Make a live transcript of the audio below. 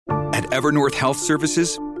Evernorth Health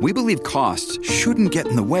Services, we believe costs shouldn't get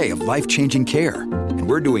in the way of life-changing care, and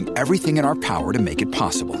we're doing everything in our power to make it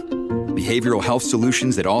possible. Behavioral health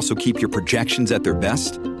solutions that also keep your projections at their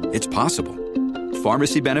best? It's possible.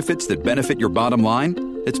 Pharmacy benefits that benefit your bottom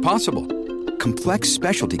line? It's possible. Complex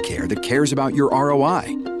specialty care that cares about your ROI?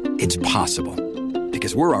 It's possible.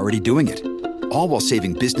 Because we're already doing it. All while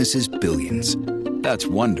saving businesses billions. That's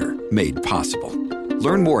Wonder made possible.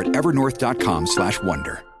 Learn more at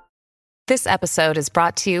evernorth.com/wonder. This episode is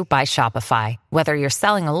brought to you by Shopify. Whether you're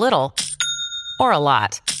selling a little or a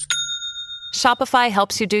lot, Shopify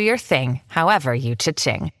helps you do your thing, however you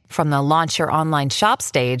cha-ching. From the launch your online shop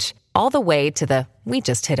stage, all the way to the we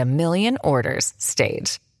just hit 1 million orders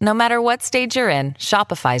stage. No matter what stage you're in,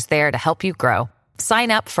 Shopify's there to help you grow.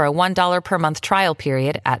 Sign up for a $1 per month trial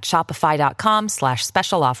period at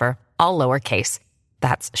shopify.com/special offer, all lowercase.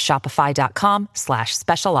 That's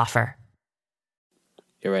shopify.com/special offer.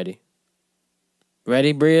 You ready?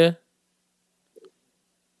 Ready, Bria?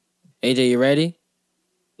 AJ, you ready?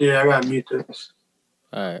 Yeah, I gotta mute this.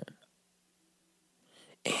 All right.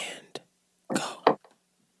 And go.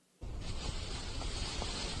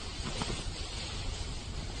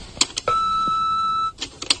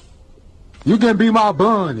 You can be my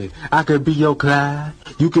bunny, I could be your Clyde,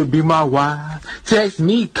 you could be my wife. Text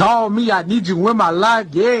me, call me, I need you in my life,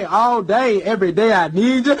 yeah, all day, every day I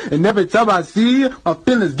need you, and every time I see you, my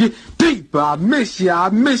feelings get deeper. I miss you, I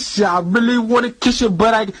really want to kiss you,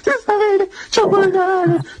 but I just hate it, to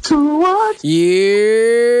watch. You!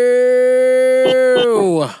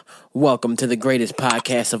 Welcome to the greatest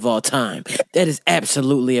podcast of all time. That is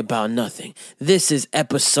absolutely about nothing. This is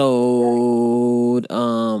episode,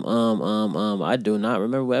 I do not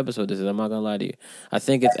remember what episode this is. I'm not gonna lie to you. I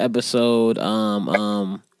think it's episode,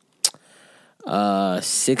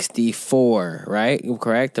 64, right?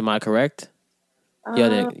 Correct? Am I correct? Y'all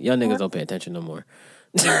niggas don't pay attention no more.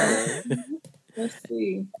 Let's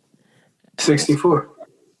see. 64.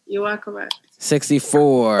 You are correct.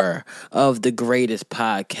 64 of the greatest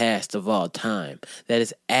podcast of all time. That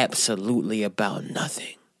is absolutely about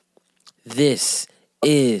nothing. This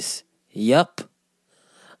is,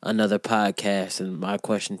 another podcast. And my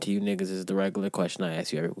question to you niggas is the regular question I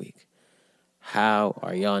ask you every week. How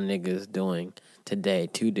are y'all niggas doing today,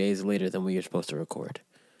 2 days later than when you're supposed to record?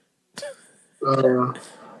 Doing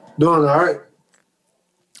all right.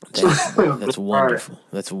 That's wonderful.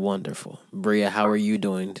 That's wonderful. Bria, how are you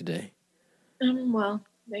doing today? I'm well.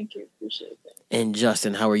 Thank you. Appreciate that. And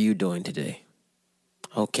Justin, how are you doing today?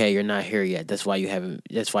 Okay, you're not here yet. That's why you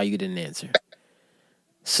didn't answer.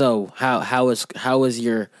 So, how is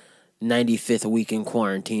your 95th week in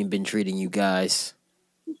quarantine been treating you guys?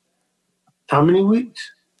 How many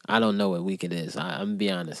weeks? I don't know what week it is. I'm gonna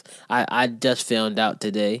be honest. I just found out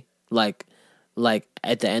today, like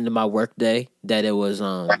at the end of my work day, that it was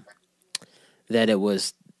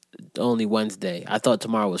only Wednesday. I thought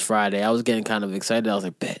tomorrow was Friday. I was getting kind of excited. I was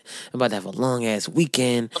like, bet, I'm about to have a long ass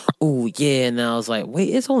weekend. Oh yeah. And I was like, wait,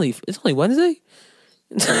 it's only Wednesday?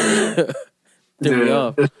 Threw me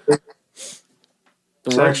off. The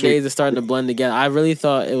work days are starting to blend together. I really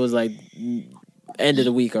thought it was like end of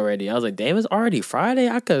the week already. I was like, damn, it's already Friday?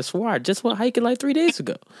 I could have swore I just went hiking like 3 days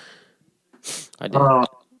ago. I did.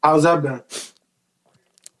 How's that been?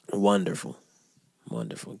 Wonderful.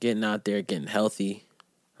 Getting out there, getting healthy.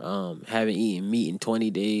 Haven't eaten meat in 20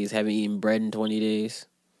 days. Haven't eaten bread in 20 days.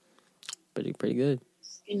 Pretty good.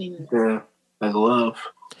 Skinny. Yeah, that's love.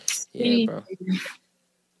 Yeah, bro.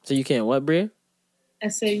 So you can't what, Bria? I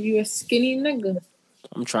said you a skinny nigga.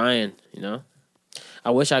 I'm trying, I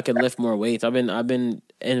wish I could lift more weights. I've been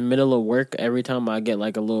in the middle of work. Every time I get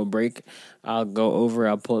like a little break, I'll go over.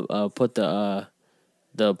 I'll put the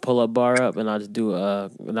pull-up bar up, and I'll just do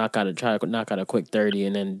knock out a quick 30,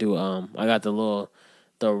 and then do I got the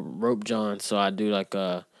rope john, so I do like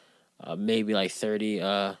maybe like 30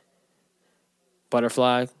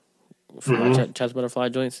 butterfly for my chest butterfly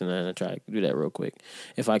joints, and then I try to do that real quick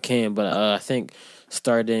if I can. But I think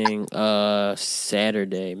starting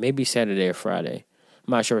Saturday, maybe Saturday or Friday.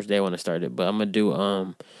 I'm not sure which day I want to start it, but I'm gonna do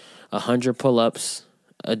 100 pull-ups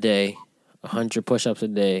a day, 100 push-ups a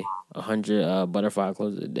day, 100 butterfly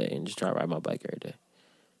closes a day, and just try to ride my bike every day.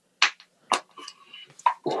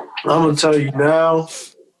 I'm gonna tell you now.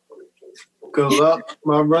 Good luck,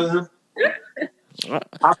 my brother.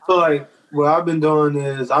 I feel like what I've been doing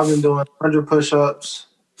is 100 push-ups,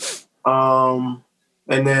 and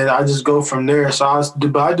then I just go from there. So I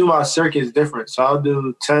do my circuits different. So I'll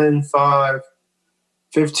do 10, 5,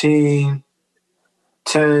 15,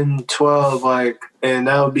 10, 12, and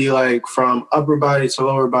that would be like from upper body to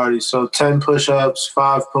lower body. So 10 push-ups,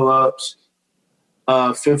 5 pull-ups,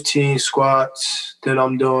 15 squats. Then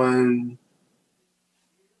I'm doing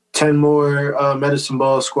 10 more medicine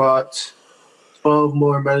ball squats, 12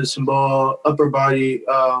 more medicine ball, upper body,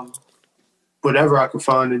 whatever I can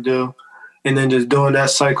find to do. And then just doing that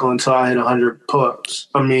cycle until I hit 100 pull-ups.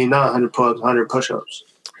 I mean, not 100 pull-ups, 100 push-ups.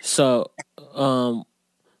 So, the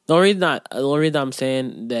only reason I'm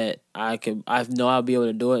saying that I know I'll be able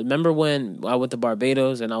to do it. Remember when I went to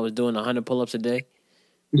Barbados and I was doing 100 pull-ups a day?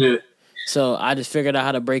 Yeah. So I just figured out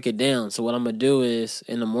how to break it down. So what I'm gonna do is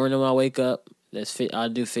in the morning when I wake up, I'll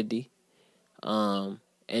do 50, and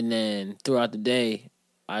then throughout the day,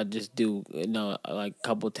 I just do like a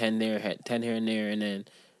couple 10 there, 10 here and there, and then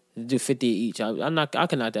do 50 each. I can knock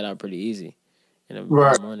that out pretty easy in the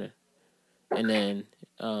morning, and then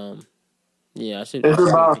I should.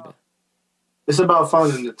 It's about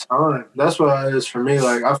finding the time. That's what it is for me.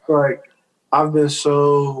 Like I feel like I've been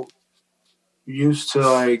so used to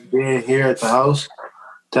like being here at the house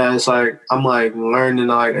that it's like I'm like learning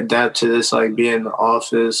to like adapt to this, like being in the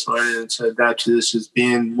office, learning to adapt to this, just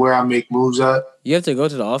being where I make moves at. You have to go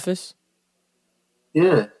to the office?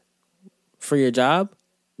 Yeah. For your job?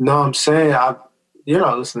 No, I'm saying you're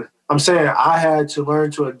not listening. I'm saying I had to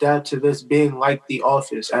learn to adapt to this being like the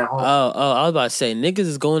office at home. Oh, I was about to say, niggas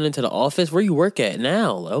is going into the office. Where you work at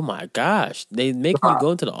now? Oh my gosh. They make you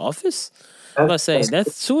go into the office? I was about to say,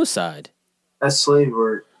 that's suicide. That's slave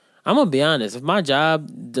work. I'm going to be honest. If my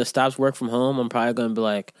job just stops work from home, I'm probably going to be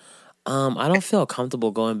like, I don't feel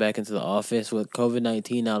comfortable going back into the office with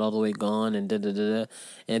COVID-19 out all the way gone and da-da-da-da.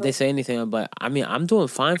 And if they say anything, I'm like, I mean, I'm doing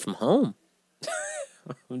fine from home.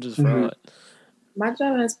 I'm just fraud. My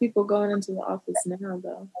job has people going into the office now,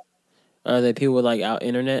 though. Are they people with, like, out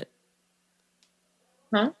internet?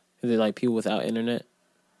 Huh? Is it, like, people without internet?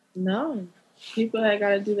 No. People that got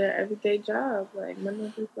to do their everyday job, like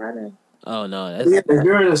Monday through Friday. Oh, no. If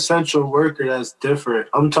you're an essential worker, that's different.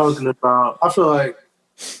 I'm talking about, I feel like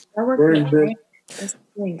I work that's the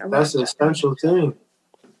thing. That's an essential thing.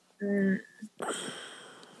 It's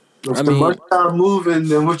the much time moving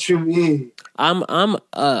than what you mean. I'm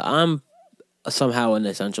somehow an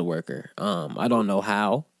essential worker. I don't know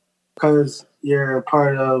how. Because you're a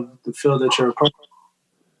part of the field that you're a part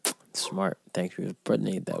of. Smart. Thank you for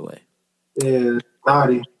putting it that way. Yeah,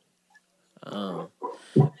 naughty. But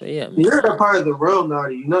yeah, you're a part of the world,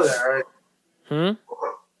 naughty. You know that, right?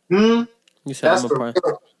 You said I'm a part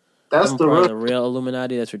of the real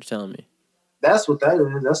Illuminati. That's what you're telling me. That's what that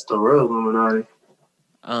is. That's the real Illuminati.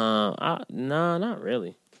 No, not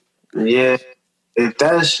really. Yeah, if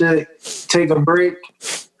that shit take a break,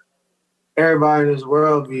 everybody in this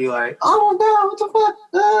world be like, "Oh no, what the fuck?"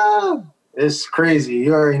 It's crazy.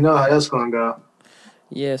 You already know how that's gonna go.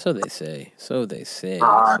 Yeah, so they say.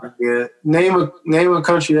 Yeah. Name a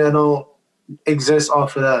country that don't exist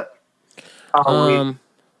off of that.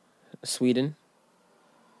 Sweden.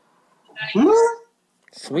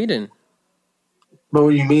 Sweden. But what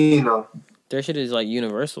do you mean, though? Their shit is like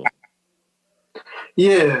universal.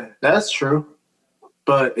 Yeah, that's true.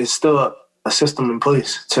 But it's still a system in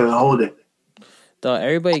place to hold it. Though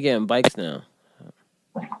everybody getting bikes now.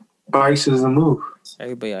 Bikes is a move.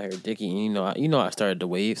 Everybody out here dicky. You know I started the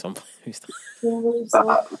wave. So I'm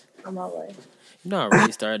all right. You know I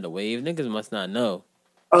really started the wave. Niggas must not know.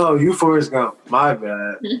 Oh, you Forrest Gump. My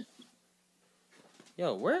bad.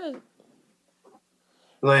 Yo, where?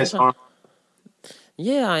 Lance Armstrong.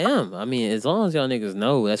 Yeah, I am. I mean, as long as y'all niggas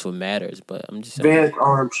know, that's what matters. But I'm just saying. Vance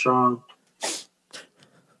Armstrong.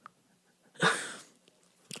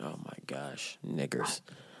 Oh my gosh, niggers.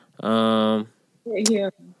 Yeah.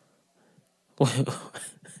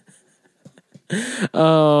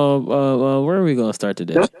 Where are we gonna start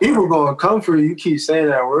today? People gonna come for you. You keep saying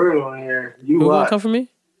that word on here. Who gonna come for me?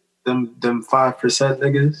 Them 5%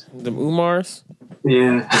 niggas. Them Umars.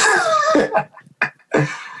 Yeah.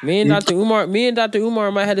 Me and Dr.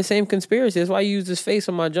 Umar might have the same conspiracy. That's why I used his face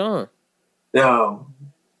on my John. Yo,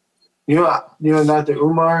 you and Dr.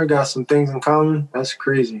 Umar got some things in common. That's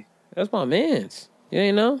crazy. That's my man's. You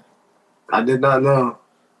ain't know? I did not know.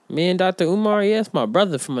 Me and Dr. Umar, that's my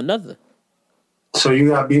brother from another. So you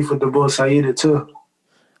got beef with the boy Saida too?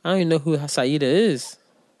 I don't even know who Saida is.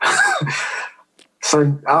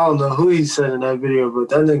 So I don't know who he said in that video, but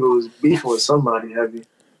that nigga was beefing with somebody heavy.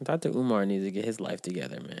 Dr. Umar needs to get his life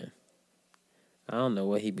together, man. I don't know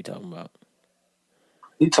what he be talking about.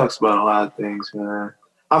 He talks about a lot of things, man.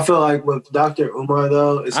 I feel like with Dr. Umar,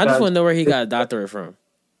 though... I just want to know where he got a doctorate from.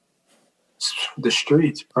 The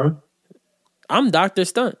streets, bro. I'm Dr.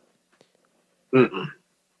 Stunt.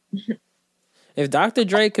 If Dr.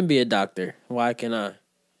 Dre can be a doctor, why can I?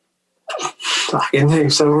 I can name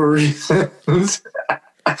several reasons.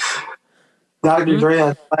 Dr. Dre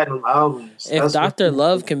has platinum albums. If Dr.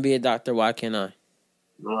 Love can be a doctor, why can't I?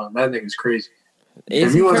 No, that nigga's crazy.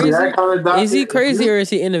 Is he crazy? That kind of doctor, is he crazy or is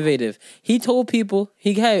he innovative? He told people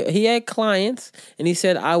he had clients and he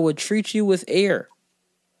said, "I would treat you with air."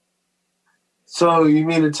 So you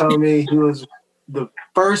mean to tell me he was the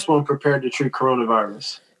first one prepared to treat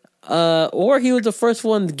coronavirus? Or he was the first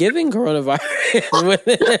one giving coronavirus.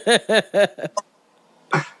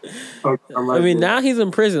 I mean, now he's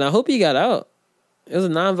in prison. I hope he got out. It was a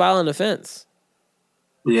nonviolent offense.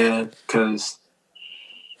 Yeah, because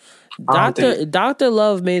Dr.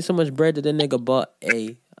 Love made so much bread that nigga bought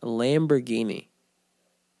a Lamborghini.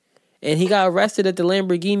 And he got arrested at the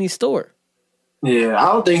Lamborghini store. Yeah,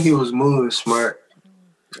 I don't think he was moving smart.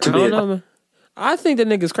 I don't know, man. I think the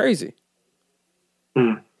nigga's crazy.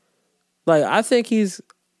 Like, I think he's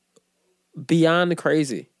beyond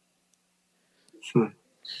crazy.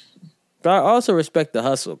 But I also respect the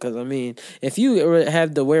hustle because, I mean, if you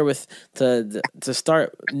have the wherewithal to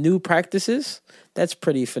start new practices, that's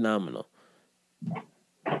pretty phenomenal.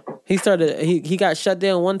 He got shut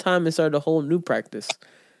down one time and started a whole new practice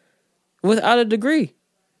without a degree.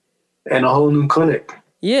 And a whole new clinic.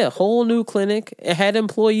 Yeah, whole new clinic. It had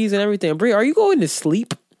employees and everything. Bree, are you going to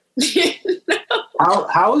sleep?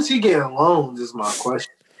 How is he getting loans is my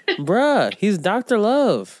question. Bruh, he's Dr.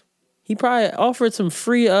 Love. He probably offered some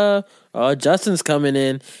free, Justin's coming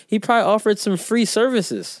in. He probably offered some free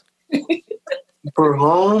services. For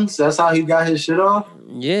loans? That's how he got his shit off?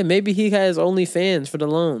 Yeah, maybe he has OnlyFans for the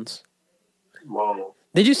loans. Whoa.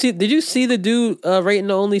 Did you see the dude rating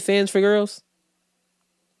the OnlyFans for girls?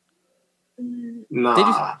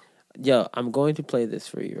 Nah. Yo, I'm going to play this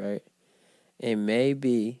for you, right? It may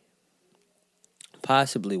be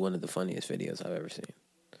possibly one of the funniest videos I've ever seen.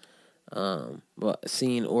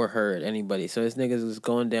 Seen or heard anybody. So this niggas is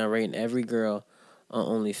going down rating every girl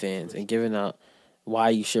on OnlyFans and giving out why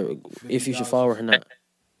you should, if you should follow her or not.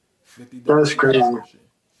 That's crazy.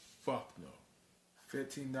 Fuck no.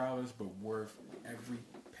 $15, but worth every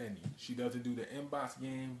penny. She doesn't do the inbox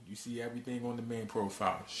game. You see everything on the main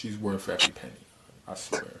profile. She's worth every penny. I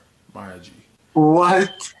swear. Maya G.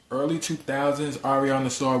 What? Early 2000s, Ariana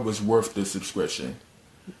Star was worth the subscription.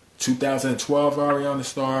 2012, Ariana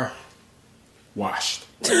Star, washed.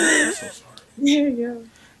 I'm so sorry. There you go.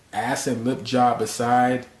 Ass and lip job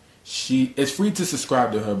aside, it's free to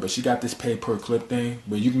subscribe to her, but she got this pay per clip thing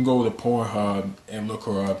where you can go to Pornhub and look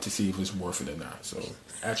her up to see if it's worth it or not. So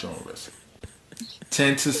at your own risk.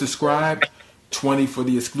 10 to subscribe, 20 for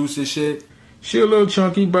the exclusive shit. She a little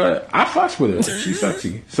chunky, but I fucks with her. She's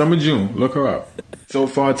sexy. Summer June, look her up. So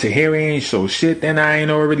far, Tahiri ain't show shit that I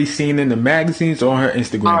ain't already seen in the magazines or on her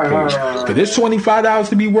Instagram page. For this $25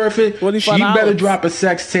 to be worth it, she better drop a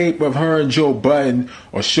sex tape of her and Joe Budden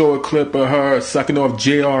or show a clip of her sucking off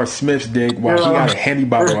J.R. Smith's dick while she got a Henny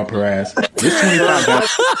bottle up her ass. This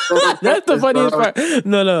 $25. That's the funniest part.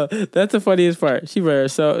 No, that's the funniest part. She better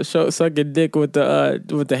sucking dick with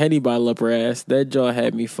the Henny bottle up her ass. That jaw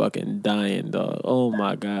had me fucking dying, dog. Oh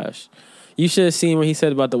my gosh. You should have seen what he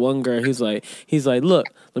said about the one girl. He's like, look,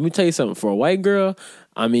 let me tell you something. For a white girl,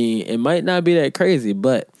 I mean, it might not be that crazy,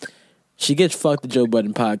 but she gets fucked the Joe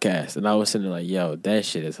Budden podcast. And I was sitting there like, yo, that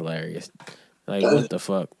shit is hilarious. Like, what the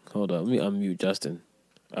fuck? Hold on, let me unmute Justin.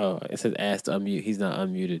 Oh, it says ask to unmute. He's not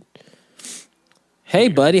unmuted. Hey,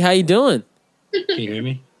 buddy, how you doing? Can you hear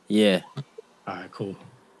me? Yeah. All right, cool.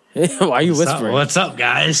 Why are you whispering? What's up,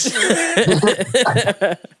 guys?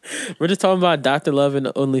 We're just talking about Dr. Love and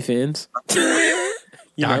OnlyFans.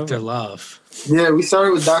 Dr. Love. Yeah, we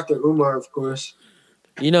started with Dr. Umar, of course.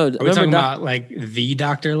 You know, are we talking about like the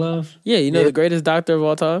Dr. Love? Yeah, the greatest doctor of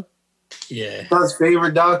all time? Yeah. That's his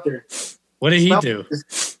favorite doctor. What did he do?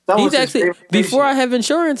 He's actually before I have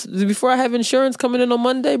insurance coming in on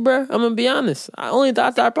Monday, bro. I'm gonna be honest. The only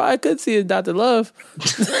doctor I probably could see is Dr. Love.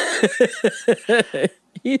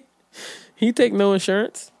 He take no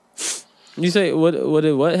insurance. You say what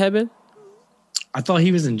happened? I thought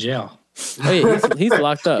he was in jail. Oh yeah, he's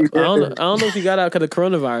locked up. I don't know if he got out because of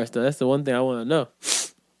coronavirus though. That's the one thing I want to know.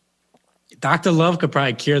 Dr. Love could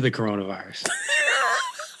probably cure the coronavirus.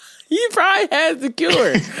 He probably has the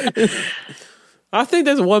cure. I think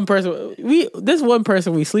there's one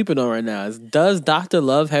person we sleeping on right now. Does Dr.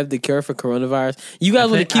 Love have the cure for coronavirus? You guys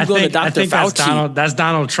want to keep going to Dr. Fauci? That's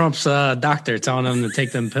Donald Trump's doctor telling him to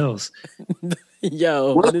take them pills.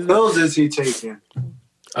 Yo, what pills is he taking?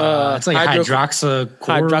 It's like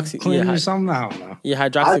hydroxychloroquine or something. I don't know. Yeah,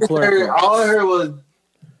 hydroxychloroquine. All I heard was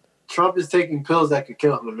Trump is taking pills that could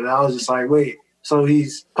kill him, and I was just like, wait. So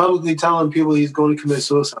he's publicly telling people he's going to commit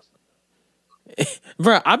suicide.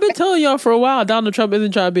 Bro, I've been telling y'all for a while Donald Trump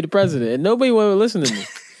isn't trying to be the president, and nobody want to listen to me.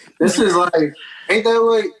 This is like, ain't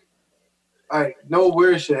that like no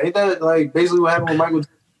weird shit? Ain't that like basically what happened with Michael?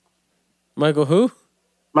 Michael who?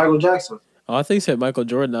 Michael Jackson. Oh, I think you said Michael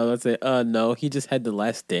Jordan. I was say, no, he just had the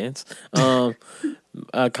last dance.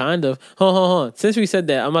 Kind of. Hold on. Since we said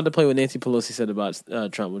that, I'm about to play what Nancy Pelosi said about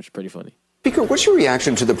Trump, which is pretty funny. Speaker, what's your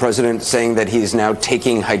reaction to the president saying that he's now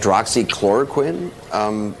taking hydroxychloroquine?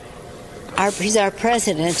 He's our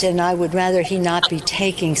president, and I would rather he not be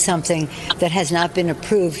taking something that has not been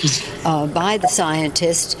approved by the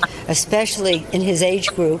scientists, especially in his age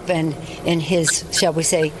group and in his, shall we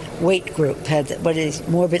say, weight group, what is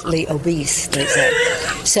morbidly obese, they say.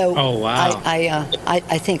 So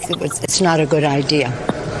I think it's not a good idea.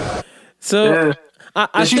 So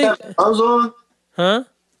I she think... have gloves on? Huh?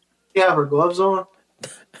 She have her gloves on?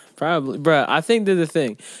 Probably, bruh. I think there's a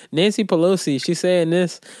thing. Nancy Pelosi, she's saying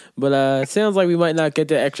this, but it sounds like we might not get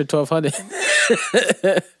that extra $1,200.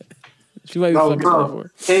 She might be fucking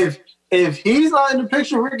for it. If he's not in the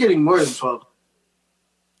picture, we're getting more than 12.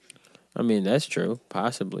 I mean, that's true,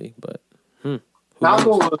 possibly, but I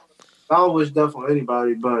don't wish death on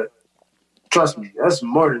anybody, but trust me, that's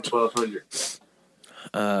more than 1,200.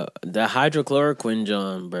 The hydrochloroquine,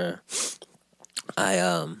 John, bruh.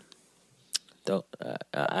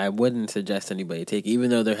 I wouldn't suggest anybody take it, even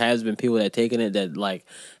though there has been people that have taken it that like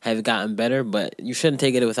have gotten better, but you shouldn't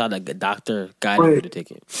take it without like a doctor guiding you to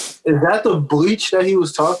take it. Is that the bleach that he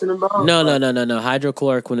was talking about? No.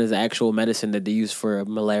 Hydrochloroquine is actual medicine that they use for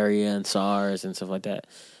malaria and SARS and stuff like that.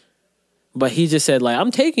 But he just said like,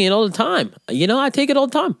 I'm taking it all the time. I take it all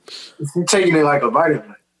the time. He's taking it like a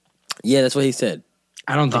vitamin. Yeah, that's what he said.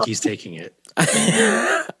 I don't think he's taking it.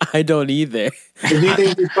 I don't either. Do you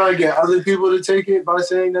think he's trying to get other people to take it by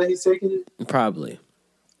saying that he's taking it? Probably.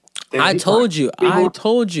 I told you.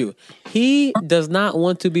 He does not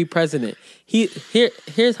want to be president. Here's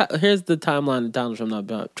the timeline of Donald Trump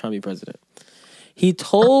not trying to be president. He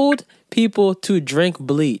told people to drink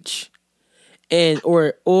bleach and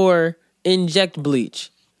or inject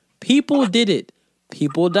bleach. People did it.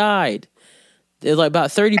 People died. There's like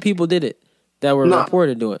about 30 people did it that were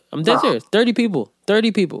reported to it. I'm dead serious. 30 people.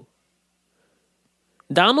 30 people.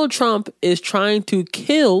 Donald Trump is trying to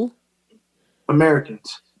kill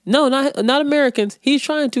Americans. No, not Americans. He's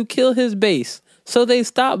trying to kill his base so they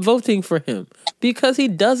stop voting for him because he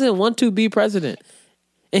doesn't want to be president.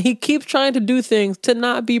 And he keeps trying to do things to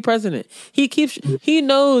not be president. He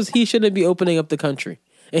knows he shouldn't be opening up the country.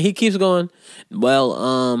 And he keeps going,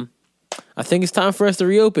 well, I think it's time for us to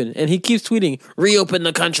reopen. And he keeps tweeting, reopen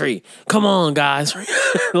the country. Come on, guys.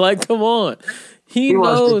 Like, come on. He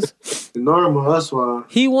knows normal. That's why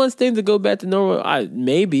he wants things to go back to normal.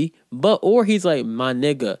 Maybe, or he's like, my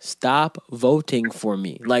nigga, stop voting for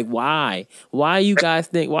me. Like, why? Why you guys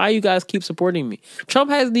keep supporting me?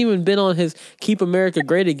 Trump hasn't even been on his "Keep America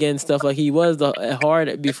Great Again" stuff like he was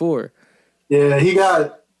hard before. Yeah, he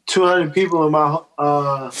got 200 people in my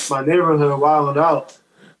neighborhood wilding out.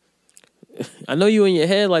 I know you in your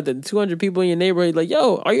head like the 200 people in your neighborhood. Like,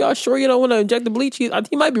 yo, are y'all sure you don't want to inject the bleach? He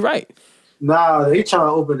might be right. Nah, they trying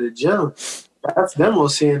to open the gym. That's them on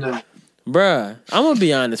CNN. Bruh, I'm going to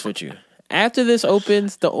be honest with you. After this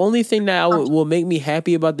opens, the only thing that will make me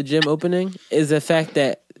happy about the gym opening is the fact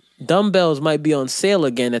that dumbbells might be on sale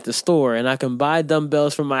again at the store, and I can buy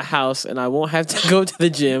dumbbells from my house, and I won't have to go to the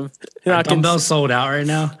gym. Dumbbells sold out right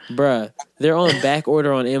now? Bruh, they're on back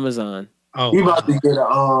order on Amazon. Oh, you about to get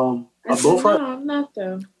a bullfight? No, I'm not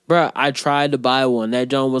though. Bruh, I tried to buy one. That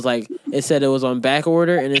John was like, it said it was on back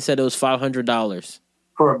order, and it said it was $500.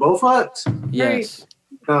 For a bullfight? Yes.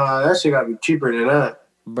 That shit gotta be cheaper than that.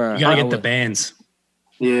 Bruh, you gotta get the bands.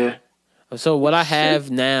 Yeah. So what I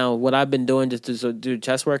have now, what I've been doing just to do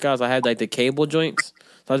chest workouts, I have like the cable joints.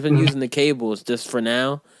 So I've been using the cables just for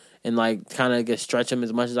now, and like kind of stretch them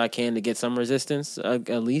as much as I can to get some resistance at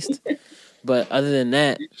least. But other than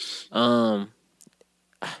that,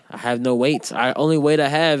 I have no weights. Only weight I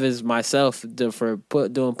have is myself for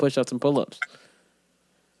doing push-ups and pull-ups.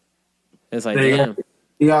 It's like, damn.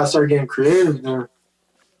 You gotta start getting creative there.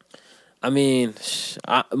 I mean,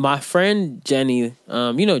 my friend Jenny,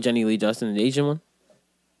 you know Jenny Lee Justin, the Asian one?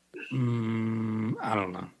 I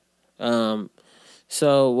don't know.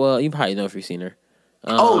 So, well, you probably know if you've seen her.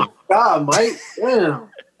 Oh, God, Mike. Damn.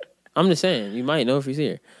 I'm just saying, you might know if you see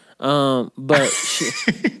her. But she...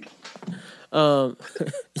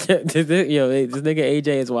 this nigga AJ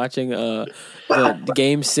is watching the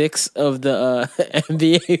game 6 of the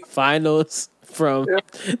NBA Finals from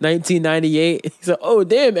 1998. He's like, "Oh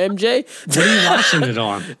damn, MJ!" What are you watching it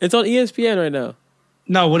on? It's on ESPN right now.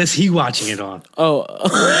 No, what is he watching it on? Oh,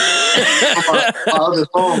 other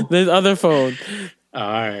phone. There's other phone.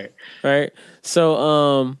 All right.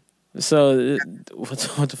 So So what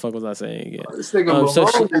the fuck was I saying again? This nigga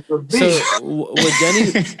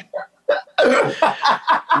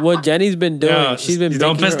what Jenny's been doing, she's been.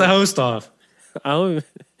 Don't piss the host off. I don't.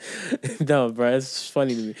 No, bro, it's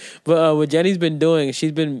funny to me. But what Jenny's been doing,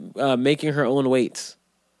 she's been making her own weights.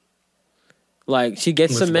 Like she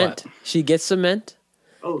gets With cement. what? She gets cement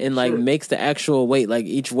and like makes the actual weight, like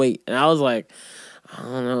each weight. And I was like, I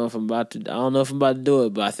don't know if I'm about to do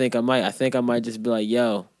it, but I think I might. I think I might just be like,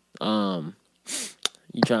 yo,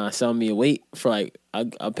 you trying to sell me a weight for like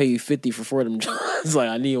I'll pay you $50 for them jobs. Like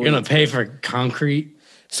I need. You're gonna pay for concrete.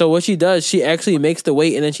 So what she does, she actually makes the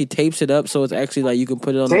weight and then she tapes it up so it's actually like you can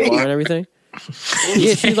put it on the bar and everything.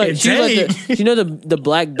 Yeah, she's like the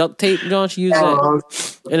black duct tape, John. She uses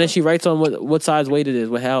that, and then she writes on what size weight it is,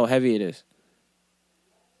 how heavy it is.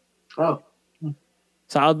 Oh.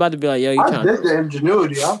 So I was about to be like, yo, you trying? I did the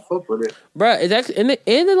ingenuity. I fuck with it, bro. It's actually and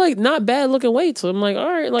they're like not bad looking weights. So I'm like, all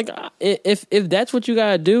right, like if that's what you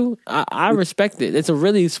gotta do, I respect it. It's a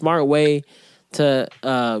really smart way to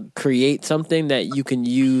create something that you can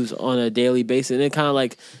use on a daily basis, and it kind of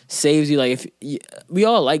like saves you. Like we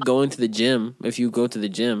all like going to the gym, if you go to the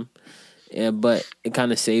gym, but it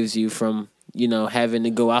kind of saves you from having to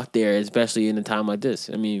go out there, especially in a time like this.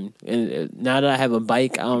 I mean, and now that I have a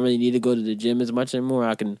bike, I don't really need to go to the gym as much anymore.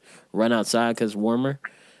 I can run outside because it's warmer.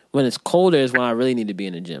 When it's colder is when I really need to be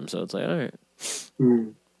in the gym. So it's like, all right.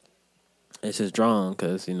 It's just drawn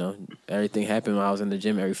because everything happened when I was in the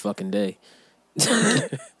gym every fucking day.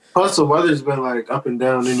 Plus, the weather's been like up and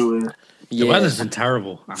down anyway. The weather's been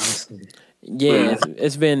terrible, honestly. Yeah,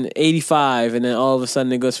 it's been 85, and then all of a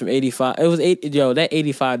sudden it goes from 85. It was that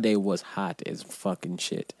 85 day was hot as fucking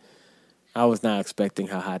shit. I was not expecting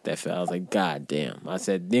how hot that felt. I was like, God damn. I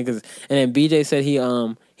said niggas, and then BJ said he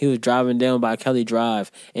was driving down by Kelly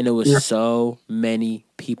Drive, and there was so many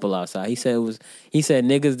people outside. He said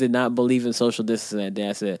niggas did not believe in social distancing that day.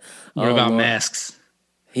 I said, what about masks?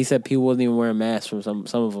 He said people wasn't even wearing masks from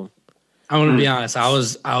some of them. I want to be honest. I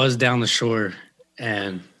was down the shore,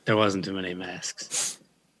 and there wasn't too many masks.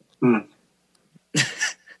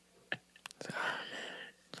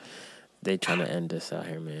 They trying to end this out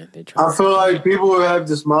here, man. I feel like people will have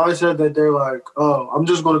this mindset that they're like, "Oh, I'm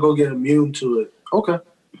just gonna go get immune to it." Okay.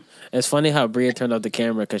 It's funny how Bria turned off the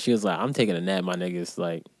camera because she was like, "I'm taking a nap, my niggas."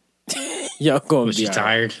 Like, y'all going to be Was she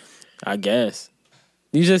tired? I guess.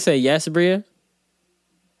 You just say yes, Bria.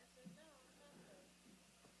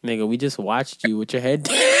 Nigga, we just watched you with your head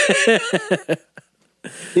down.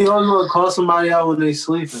 He always want to call somebody out when they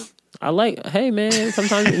sleeping. I like, hey man,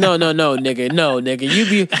 sometimes no, nigga.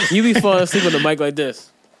 You be falling asleep on the mic like this.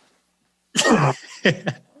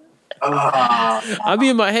 I be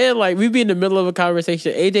in my head like we be in the middle of a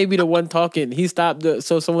conversation. AJ be the one talking. He stopped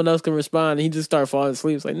so someone else can respond. And he just start falling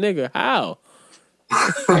asleep. It's like, nigga, how?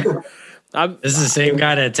 This is the same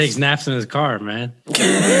guy that takes naps in his car, man.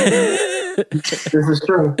 This is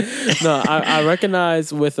true. No, I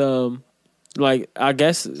recognize with like I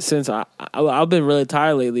guess since I've been really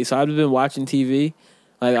tired lately, so I've been watching TV.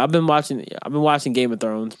 Like I've been watching Game of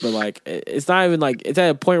Thrones, but like it's not even like it's at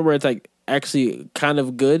a point where it's like actually kind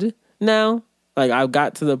of good now. Like I've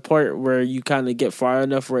got to the point where you kind of get far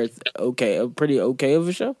enough where it's okay, pretty okay of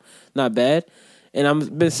a show, not bad. And I'm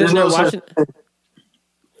been sitting there watching.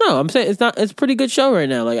 No, I'm saying it's a pretty good show right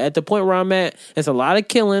now. Like at the point where I'm at, it's a lot of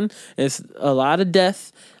killing, it's a lot of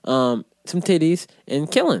death, some titties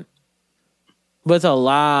and killing. But it's a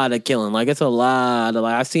lot of killing. Like it's a lot of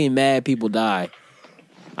I've seen mad people die.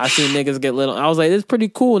 I seen niggas get lit on. I was like, this is pretty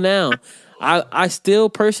cool now. I still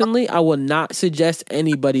personally I would not suggest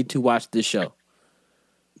anybody to watch this show.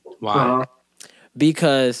 Why?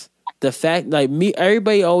 Because the fact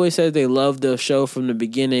everybody always says they love the show from the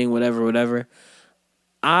beginning, whatever.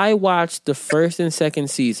 I watched the first and second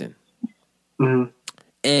season. Mm-hmm.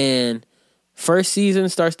 And first season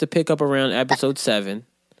starts to pick up around episode 7.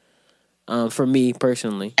 For me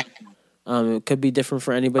personally. It could be different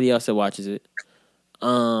for anybody else that watches it.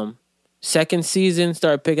 Second season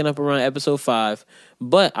started picking up around episode 5.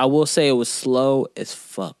 But I will say it was slow as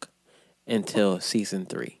fuck until season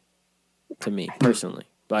 3. To me, personally.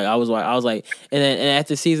 Like I was like, and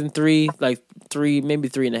after season 3, like 3, maybe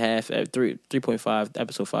 3.5, 3.5,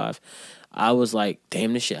 episode 5, I was like,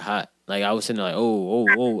 damn, this shit hot. Like I was sitting there like,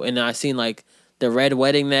 oh, and then I seen like the red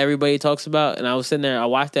wedding that everybody talks about, and I was sitting there, I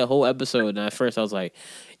watched that whole episode, and at first I was like,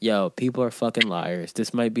 yo, people are fucking liars.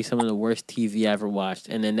 This might be some of the worst TV I ever watched.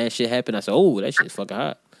 And then that shit happened. I said, oh, that shit's fucking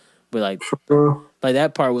hot. But like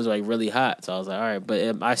that part was like really hot. So I was like, all right,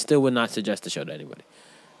 but I still would not suggest the show to anybody.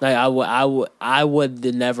 Like I would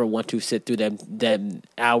never want to sit through them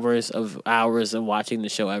hours of watching the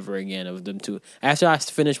show ever again of them two. After I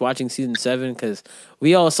finished watching season 7, because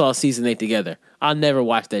we all saw season 8 together, I'll never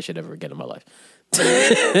watch that shit ever again in my life.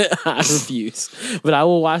 I refuse. But I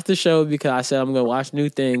will watch the show because I said I'm gonna watch new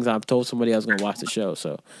things. I've told somebody I was gonna watch the show,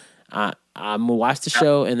 so I'm gonna watch the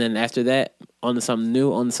show, and then after that, on to something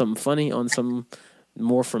new, on to something funny, on something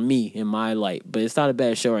more for me in my light. But it's not a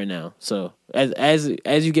bad show right now. So as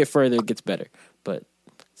you get further, it gets better. But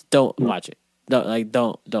don't watch it.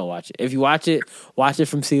 Don't watch it. If you watch it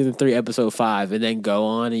from season 3, episode 5, and then go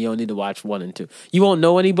on, and you don't need to watch 1 and 2. You won't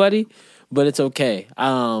know anybody, but it's okay.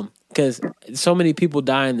 Because so many people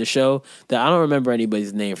die in the show that I don't remember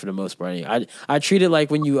anybody's name for the most part. I treat it like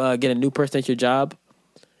when you get a new person at your job,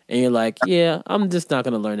 and you're like, yeah, I'm just not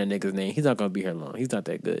gonna learn that nigga's name. He's not gonna be here long. He's not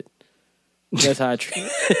that good. That's how I treat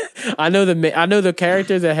it. I know the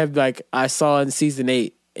characters that have I saw in season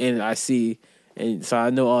 8, and I see, and so I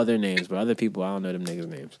know all their names. But other people, I don't know them niggas'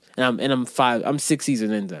 names. And I'm 6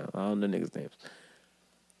 seasons in now. I don't know niggas' names.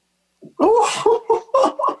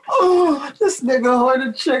 This nigga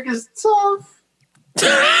horny chick is tough.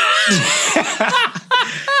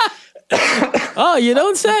 Oh, you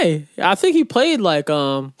don't say. I think he played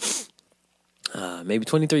maybe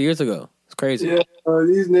 23 years ago. It's crazy. Yeah,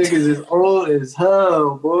 these niggas is old as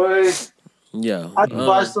hell, boy. Yeah. I can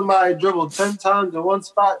watch somebody dribble 10 times in one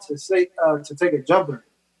spot to take a jumper.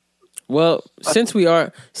 Well, since we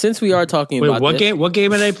are talking about what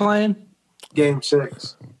game are they playing? Game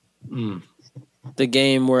 6. The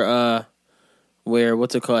game where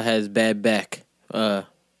what's it called has Bad Beck,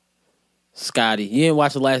 Scotty. You didn't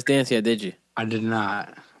watch The Last Dance yet, did you? I did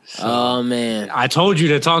not. So oh man, I told you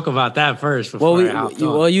to talk about that first. Before I hopped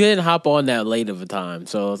on. You didn't hop on that late of a time,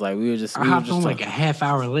 so it was like I hopped on like a half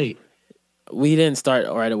hour late. We didn't start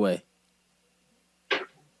right away.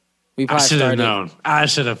 I should have known. I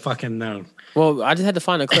should have fucking known. Well, I just had to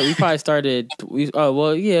find a clip. We probably started.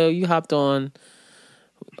 You hopped on.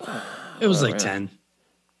 It was like 10.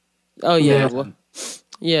 Oh yeah, well,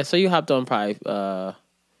 yeah. So you hopped on probably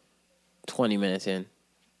 20 minutes in.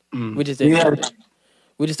 We just didn't.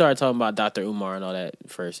 We just started talking about Dr. Umar and all that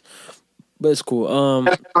first, but it's cool.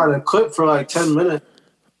 I found a clip for like 10 minutes.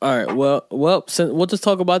 All right. Well. So we'll just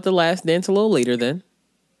talk about The Last Dance a little later then,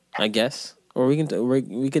 I guess, or we can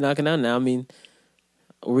knock it out now. I mean,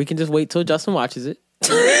 or we can just wait till Justin watches it.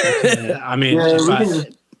 I mean,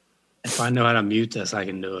 if I know how to mute this, I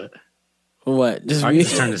can do it. What? I can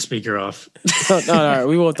just turn the speaker off. No, all right.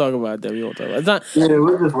 We won't talk about that. It's not. Yeah,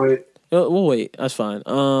 we'll just wait. We'll wait. That's fine.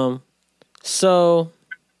 So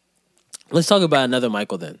let's talk about another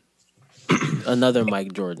Michael then. Another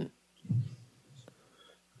Mike Jordan.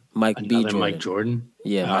 Mike Jordan?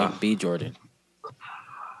 Yeah, Mike B. Jordan.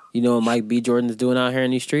 You know what Mike B. Jordan is doing out here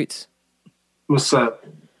in these streets? What's up?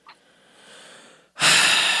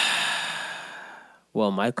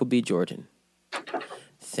 Well, Michael B. Jordan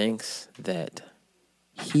thinks that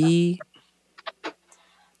he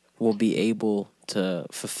will be able to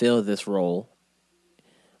fulfill this role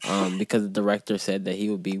because the director said that he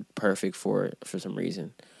would be perfect for it for some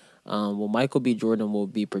reason. Well, Michael B. Jordan will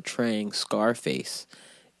be portraying Scarface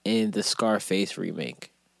in the Scarface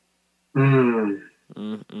remake. Okay,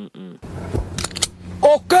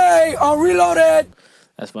 I'm reloaded.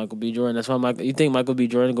 That's Michael B. Jordan. That's why you think Michael B.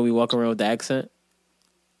 Jordan gonna be walking around with the accent?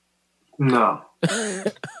 No.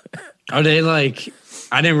 Are they like?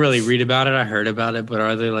 I didn't really read about it. I heard about it, but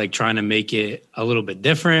are they like trying to make it a little bit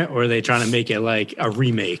different, or are they trying to make it like a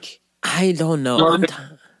remake? I don't know. Well,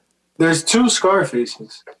 there's 2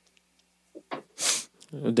 Scarfaces.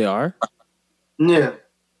 They are? Yeah.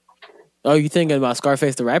 Oh, you thinking about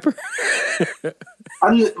Scarface the rapper?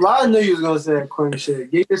 I knew you was gonna say that corny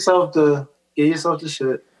shit. Get yourself the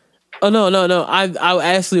shit. Oh no!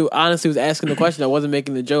 I actually honestly was asking the question. I wasn't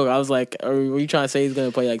making the joke. I was like, were you trying to say he's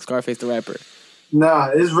gonna play like Scarface the rapper? Nah,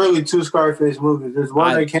 it's really 2 Scarface movies. There's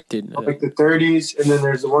one that came out like the 30s, and then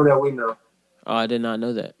there's the one that we know. Oh, I did not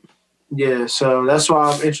know that. Yeah, so that's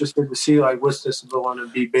why I'm interested to see like what's this going to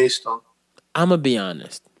be based on. I'm gonna be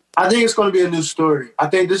honest. I think it's going to be a new story. I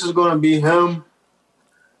think this is going to be him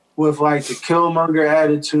with like the Killmonger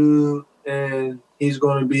attitude, and he's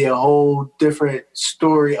going to be a whole different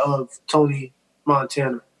story of Tony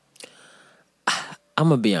Montana. I'm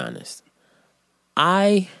gonna be honest.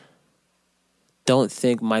 I don't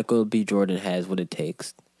think Michael B. Jordan has what it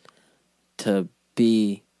takes to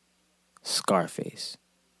be Scarface.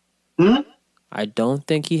 I don't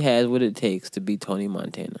think he has what it takes to be Tony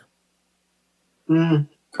Montana. I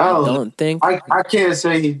don't think. I can't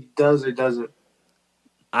say he does or doesn't.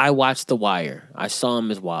 I watched The Wire. I saw him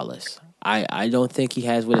as Wallace. I don't think he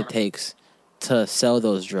has what it takes to sell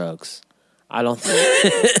those drugs. I don't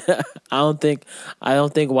think I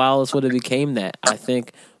don't think Wallace would have became that. I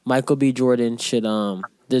think Michael B. Jordan should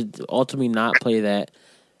did ultimately not play that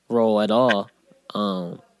role at all.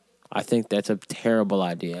 I think that's a terrible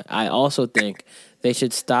idea. I also think they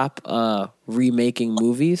should stop remaking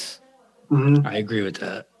movies. Mm-hmm. I agree with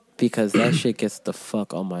that. Because that shit gets the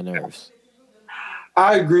fuck on my nerves.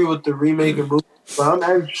 I agree with the remake of movies, but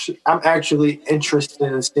I'm actually interested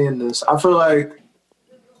in seeing this. I feel like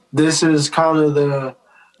this is kind of the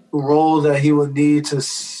role that he would need to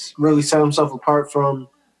really set himself apart from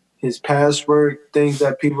his past work. Things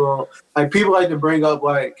that people like to bring up,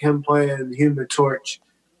 like him playing Human Torch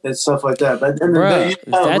and stuff like that. But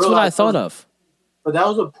that's what I thought of. But that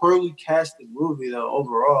was a poorly casted movie, though.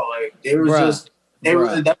 Overall, like they were that was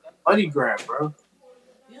a money grab, bro.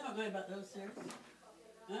 You don't know about those serious,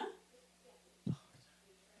 huh?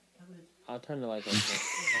 I'll turn the lights on.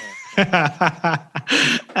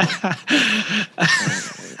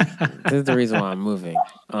 This is the reason why I'm moving.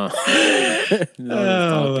 Oh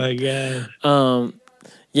my god.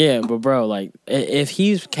 Yeah, but bro, like if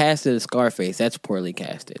he's casted as Scarface, that's poorly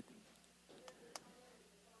casted.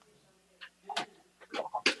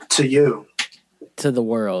 To you. To the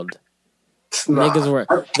world. Niggas were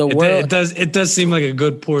the world. It does seem like a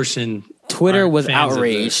good portion. Twitter was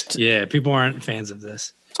outraged. Yeah, people aren't fans of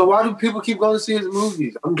this. So why do people keep going to see his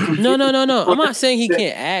movies? No. I'm not saying he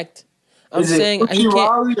can't act. I'm saying he can't.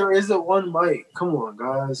 Raleigh or is it one mic? Come on,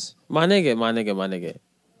 guys. My nigga.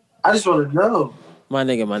 I just want to know. My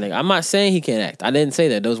nigga. I'm not saying he can't act. I didn't say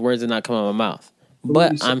that. Those words did not come out of my mouth.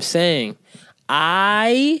 But I'm saying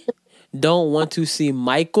I don't want to see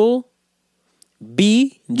Michael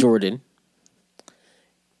B. Jordan.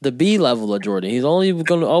 The B level of Jordan. He's always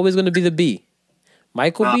going to be the B.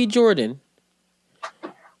 Michael B. Jordan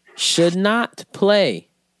should not play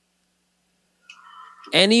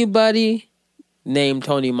anybody named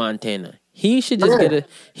Tony Montana. He should just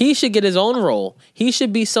he should get his own role. He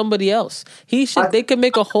should be somebody else. They could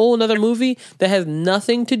make a whole another movie that has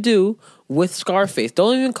nothing to do with Scarface.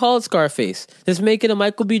 Don't even call it Scarface. Just make it a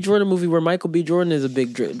Michael B. Jordan movie where Michael B. Jordan is a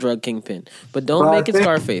big drug kingpin. But don't make it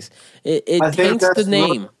Scarface. It taints the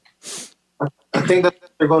name. I think that's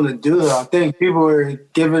what they're going to do. I think people are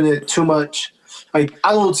giving it too much. Like,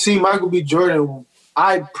 I don't see Michael B. Jordan.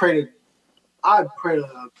 I pray to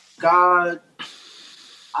God.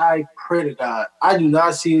 I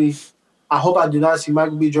hope I do not see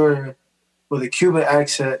Michael B. Jordan with a Cuban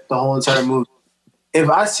accent the whole entire movie. If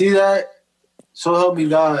I see that, so help me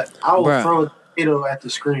God, I will throw a potato at the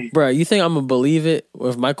screen. Bro, you think I'm going to believe it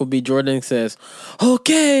if Michael B. Jordan says,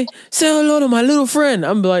 okay, say hello to my little friend?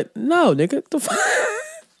 I'm like, no, nigga. The fuck?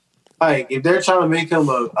 Like, if they're trying to make him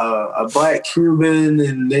a black Cuban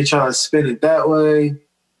and they trying to spin it that way,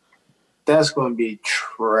 that's going to be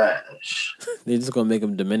trash. They're just going to make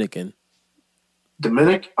him Dominican.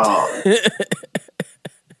 Dominic? Oh.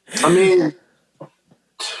 I mean,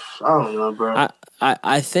 I don't know, bro.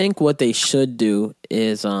 I think what they should do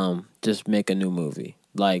is just make a new movie.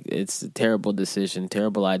 Like, it's a terrible decision,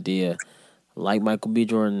 terrible idea. Like Michael B.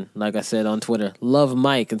 Jordan, like I said on Twitter, love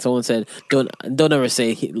Mike. And someone said, don't ever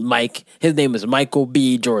say Mike. His name is Michael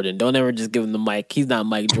B. Jordan. Don't ever just give him the Mike. He's not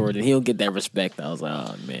Mike Jordan. He don't get that respect. I was like,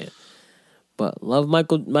 oh, man. But love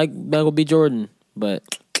Michael B. Jordan. But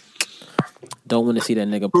don't want to see that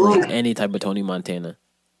nigga play any type of Tony Montana.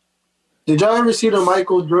 Did y'all ever see the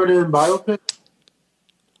Michael Jordan biopic?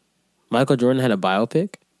 Michael Jordan had a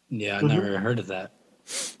biopic? Yeah, I never heard of that.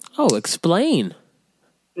 Oh, explain.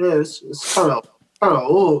 Yeah, it's kind of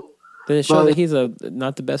old. Did it show that he's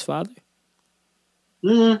not the best father?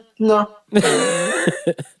 No. I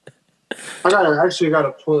actually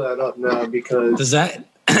gotta pull that up now because does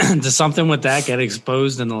something with that get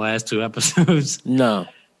exposed in the last 2 episodes? No.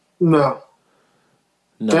 So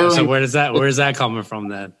where's that coming from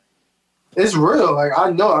then? It's real. Like, I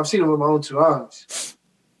know. I've seen it with my own 2 eyes.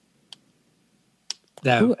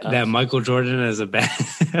 That Michael Jordan is a bad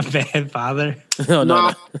father?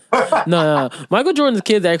 No. Michael Jordan's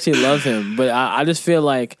kids actually love him, but I just feel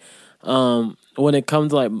like when it comes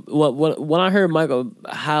to like when I heard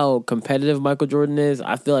how competitive Michael Jordan is,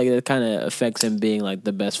 I feel like it kind of affects him being like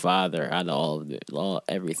the best father out of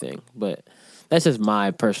everything. But that's just my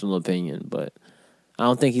personal opinion. But I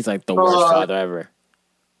don't think he's like the worst father ever.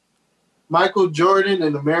 Michael Jordan,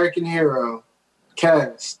 an American hero,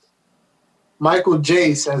 cast. Michael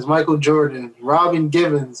Jace as Michael Jordan. Robin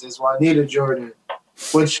Givens as Juanita Jordan,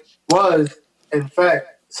 which was, in fact,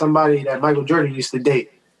 somebody that Michael Jordan used to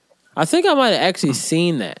date. I think I might have actually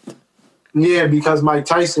seen that. Yeah, because Mike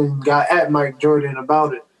Tyson got at Mike Jordan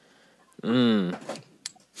about it. He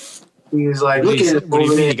was like, look at him What do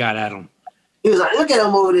you over think there. he got at him? He was like, look at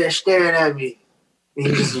him over there staring at me.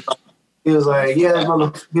 And he was like, yeah,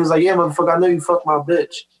 motherfucker, I know you fucked my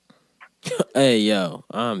bitch. Hey, yo,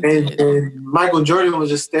 and Michael Jordan was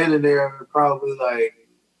just standing there, probably like,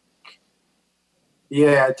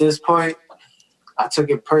 yeah, at this point, I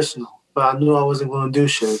took it personal, but I knew I wasn't going to do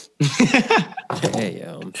shit. Hey,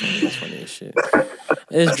 yo, I'm funny. That's funny as shit.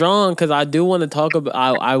 It's drawn because I do want to talk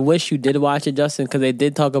about. I wish you did watch it, Justin, because they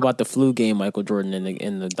did talk about the flu game, Michael Jordan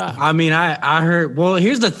in the doc. I mean, I heard. Well,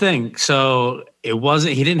 here's the thing. So it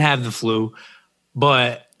wasn't. He didn't have the flu,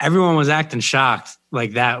 but everyone was acting shocked,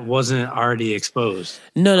 like that wasn't already exposed.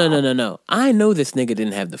 No. I know this nigga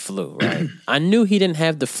didn't have the flu, right? I knew he didn't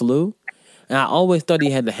have the flu, and I always thought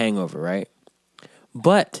he had the hangover, right?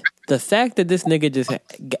 But the fact that this nigga just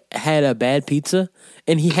had a bad pizza,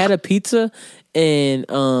 and he had a pizza, and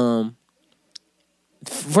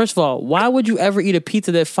first of all, why would you ever eat a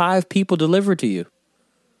pizza that 5 people delivered to you?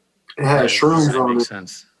 It had shrooms on it. Makes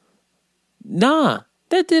sense. Nah,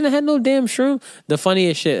 that didn't have no damn shroom. The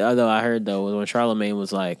funniest shit, though, I heard though was when Charlemagne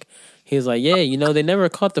was like, he was like, yeah, you know, they never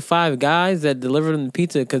caught the 5 guys that delivered them the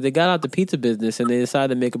pizza because they got out the pizza business and they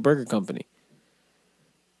decided to make a burger company.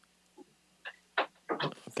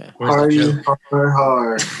 Okay. Hard.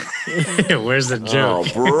 Where's the joke?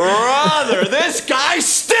 Oh, brother, this guy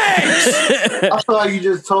stinks! I feel like you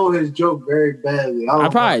just told his joke very badly. I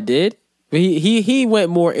probably did. But he went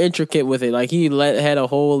more intricate with it. Like he had a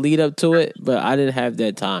whole lead up to it, but I didn't have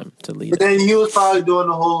that time to lead. But then he was probably doing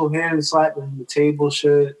the whole hand slapping the table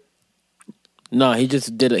shit. No, he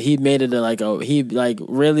just did it. He made it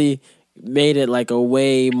really made it like a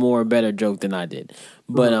way more better joke than I did.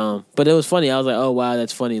 But it was funny. I was like, oh wow,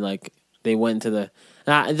 that's funny. Like they went to the.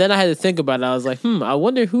 Then I had to think about it. I was like, I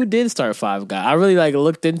wonder who did start 5 Guys. I really like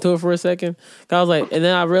looked into it for a second. I was like, and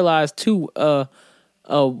then I realized too.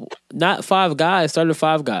 Not 5 Guys started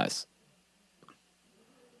 5 Guys.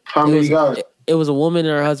 How many guys? It was a woman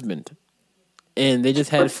and her husband, and they just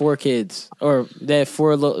had 4 kids, or they had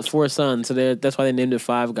 4 sons. So that's why they named it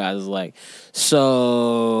 5 Guys. It was like,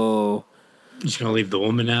 so you're just gonna leave the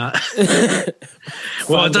woman out?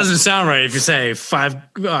 Well, it doesn't sound right if you say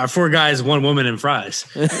 4 guys, 1 woman, and fries.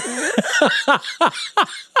 He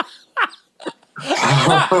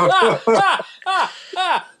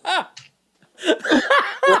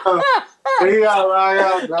got right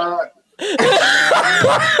out, dog.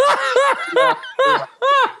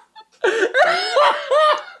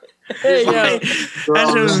 Hey, yo. That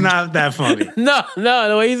shit was not that funny. No,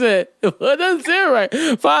 the way he said, it doesn't sound right.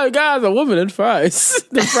 5 guys, a woman, and fries.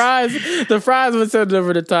 The fries was sent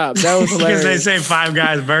over the top. That was hilarious. Because they say 5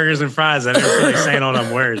 guys, burgers, and fries. I never really saying all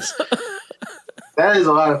them words. That is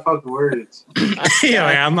a lot of fucking words. Yeah,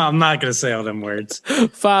 like, I'm not gonna say all them words.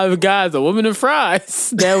 5 guys, a woman, and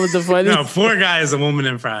fries. That was the funny. No, 4 guys, a woman,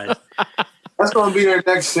 and fries. That's gonna be their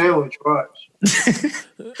next sandwich. Watch.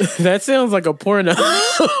 That sounds like a porno. Yeah,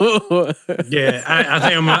 I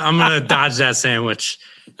think I'm gonna dodge that sandwich.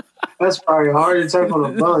 That's probably a heart attack on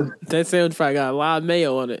a bun. That sandwich probably got a lot of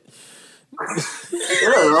mayo on it. I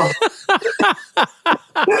don't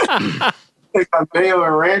know. It got mayo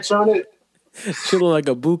and ranch on it. She look like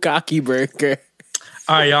a Bukkake burger.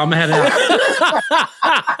 All right, y'all, I'm heading out.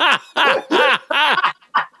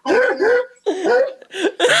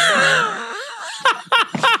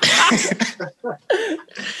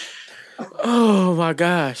 Oh my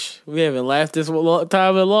gosh, we haven't laughed this long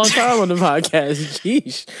time on the podcast.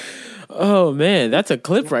 Jeez. Oh man, that's a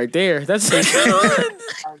clip right there. That's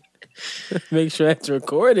make sure that's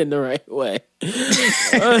recorded the right way.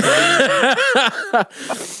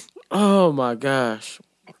 Oh my gosh.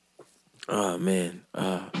 Oh man.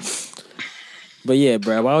 But yeah,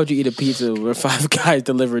 bro, why would you eat a pizza where 5 guys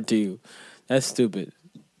delivered to you? That's stupid.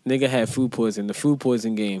 Nigga had food poisoning. The food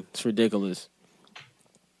poison game. It's ridiculous.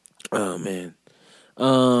 Oh man.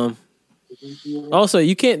 Also,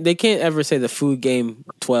 they can't ever say the food game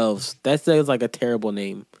 12s. That's like a terrible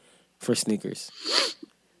name for sneakers.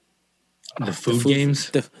 The food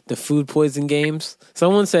games? The food poison games.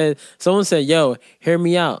 Someone said, yo, hear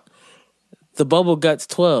me out. The Bubble Guts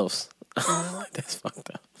 12s. That's fucked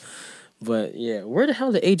up. But yeah, where the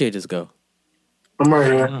hell did AJ just go? I'm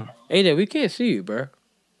right here. AJ, we can't see you, bro.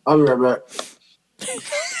 I'll be right back.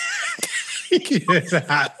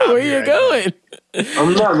 Where you going?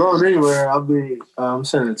 I'm not going anywhere. I'm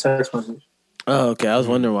sending a text message. Oh, okay. I was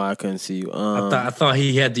wondering why I couldn't see you. I thought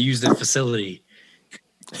he had to use the facility.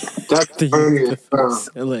 That's the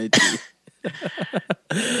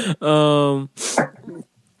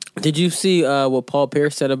Did you see what Paul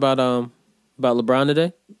Pierce said about LeBron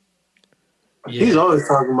today? Yeah. He's always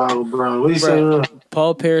talking about LeBron. What are you saying?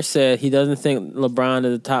 Paul Pierce said he doesn't think LeBron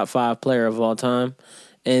is a top 5 player of all time.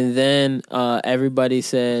 And then everybody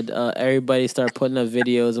started putting up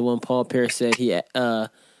videos of when Paul Pierce said he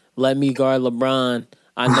let me guard LeBron.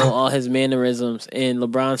 I know all his mannerisms, and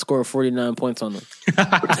LeBron scored 49 points on him.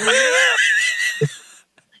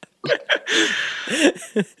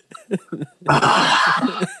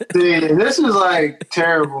 See, this is like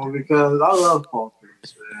terrible because I love Paul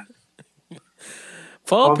Pierce, man.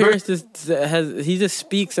 Paul Pierce just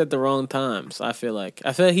speaks at the wrong times. I feel like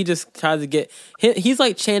he just tries to get. He's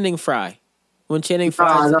like Channing Frye. When Channing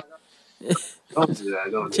Frye, don't do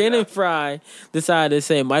that. Channing Frye decided to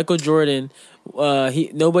say Michael Jordan.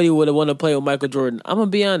 Nobody would have wanted to play with Michael Jordan. I'm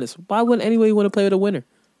gonna be honest. Why wouldn't anybody want to play with a winner?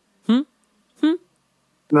 No,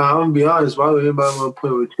 I'm gonna be honest. Why would anybody want to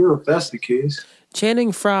play with you if that's the case?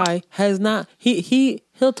 Channing Frye has not.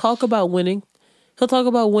 He'll talk about winning. He'll talk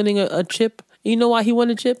about winning a chip. You know why he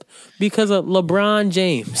won a chip? Because of LeBron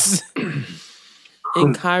James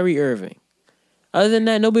and Kyrie Irving. Other than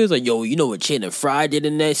that, nobody was like, yo, you know what Channing Frye did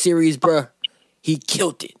in that series, bruh? He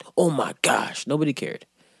killed it. Oh, my gosh. Nobody cared.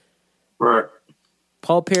 Right.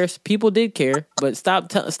 Paul Pierce, people did care, but stop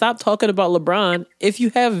talking about LeBron if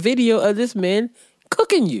you have video of this man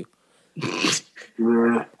cooking you.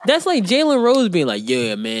 Yeah. That's like Jalen Rose being like,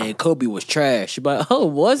 yeah, man, Kobe was trash. But, oh,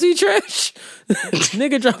 was he trash?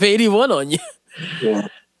 Nigga dropped 81 on you. Yeah.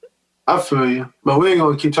 I feel you. But we ain't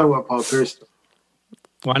going to keep talking about Paul Pierce.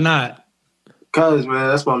 Why not? Because, man,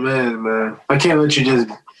 that's my man. I can't let you just...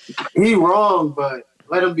 He wrong, but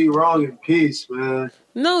let him be wrong in peace, man.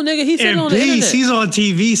 No, nigga, he's sitting on the internet. He's on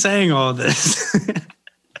TV saying all this.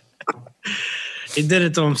 He did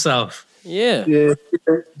it to himself. Yeah. Yeah,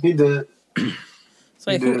 he did. It's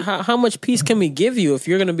like, how much peace can we give you if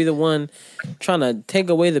you're going to be the one trying to take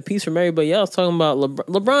away the peace from everybody else? Talking about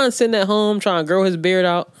LeBron sitting at home trying to grow his beard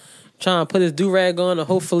out, trying to put his do-rag on, and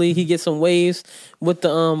hopefully he gets some waves with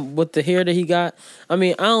the hair that he got. I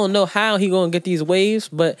mean, I don't know how he going to get these waves,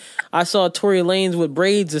 but I saw Tory Lanez with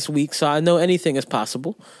braids this week, so I know anything is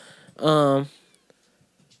possible. Bruh,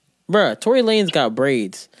 Tory Lanez got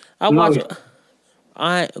braids. Go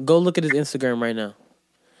look at his Instagram right now.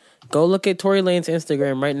 Go look at Tory Lanez's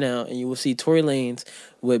Instagram right now, and you will see Tory Lanez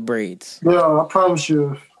with braids. Yeah, I promise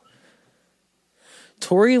you.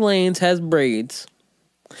 Tory Lanez has braids,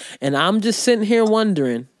 and I'm just sitting here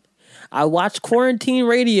wondering. I watched Quarantine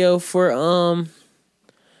Radio for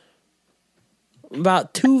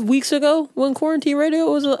about 2 weeks ago when Quarantine Radio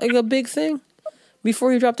was a big thing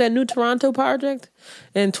before he dropped that new Toronto project.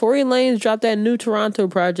 And Tory Lanez dropped that new Toronto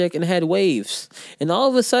project and had waves. And all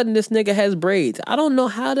of a sudden, this nigga has braids. I don't know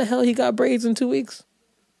how the hell he got braids in 2 weeks.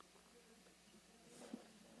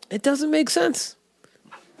 It doesn't make sense.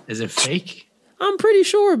 Is it fake? I'm pretty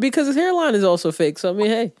sure because his hairline is also fake. So, I mean,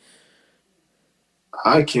 hey.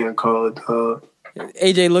 I can't call it, dog.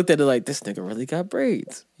 AJ looked at it like, this nigga really got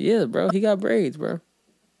braids. Yeah, bro. He got braids, bro.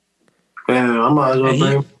 Man, I might as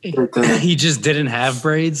well bring He just didn't have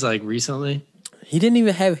braids like recently. He didn't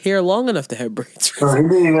even have hair long enough to have braids. Bro, he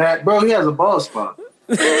didn't even have, he has a bald spot.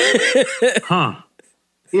 Huh.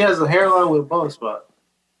 He has a hairline with a bald spot.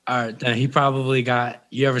 All right, then he probably got.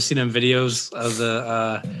 You ever seen them videos of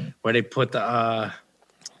the where they put the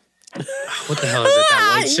what the hell is it?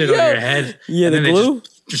 That white shit on your head. Yeah, and the then glue.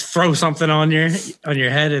 Just throw something on your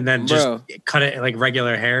head and then just cut it like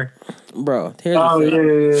regular hair. Bro, here's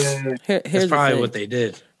That's probably what they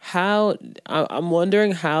did. How I'm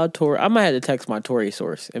wondering how Tory. I might have to text my Tory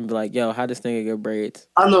source and be like, "Yo, how this nigga get braids?"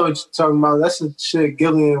 I know what you're talking about. That's the shit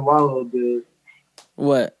Gillian Wallow did.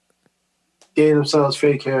 What? Gave themselves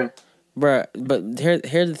fake hair, bruh. But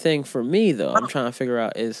here's the thing for me though. I'm trying to figure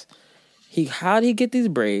out is how did he get these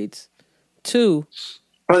braids? 2,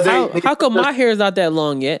 how come my hair is not that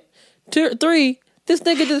long yet? 3. This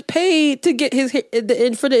nigga just paid to get his hair,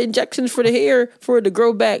 for the injections for the hair for it to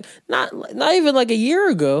grow back. Not even like a year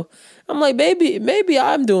ago. I'm like, maybe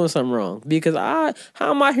I'm doing something wrong because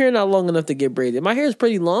how my hair not long enough to get braided? My hair is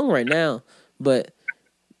pretty long right now, but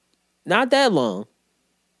not that long.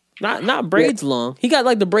 Not braids long. He got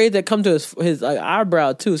like the braids that come to his like,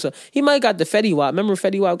 eyebrow too. So he might got the Fetty Wap. Remember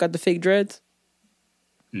Fetty Wap got the fake dreads?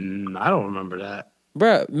 I don't remember that.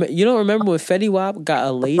 Bruh, you don't remember when Fetty Wap got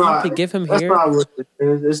a lady to give him hair? That's not what it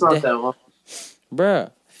is. It's not that long.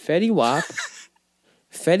 Bruh, Fetty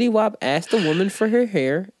Wap asked the woman for her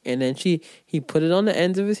hair, and then he put it on the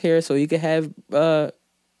ends of his hair so he could have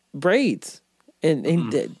braids. And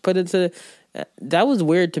he put it to... That was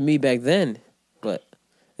weird to me back then, but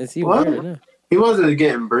it's even weirder now. He wasn't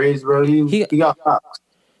getting braids, bro. He got locks.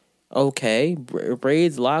 Okay,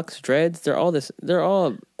 braids, locks, dreads. They're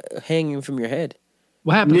all hanging from your head.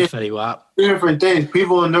 What happened to Fetty Wap? Different things.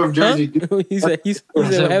 People in North Jersey do. he said,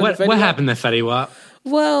 what happened to Fetty Wap?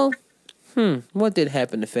 Well, what did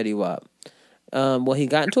happen to Fetty Wap? Well, he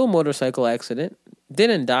got into a motorcycle accident.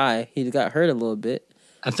 Didn't die. He got hurt a little bit.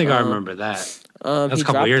 I think I remember that. That's a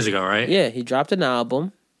couple years ago, right? Yeah, he dropped an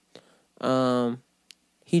album.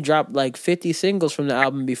 He dropped like 50 singles from the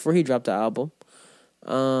album before he dropped the album.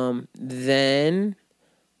 Then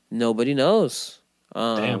nobody knows.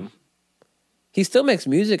 Damn. He still makes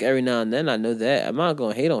music every now and then. I know that. I'm not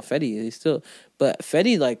gonna hate on Fetty. But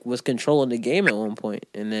Fetty like was controlling the game at one point,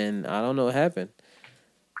 and then I don't know what happened.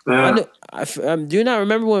 Yeah. Do you not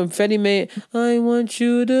remember when Fetty made "I Want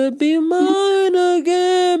You to Be Mine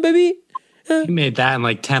Again, Baby"? He made that and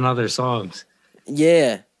like 10 other songs.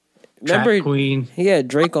 Yeah, remember Trap Queen. He had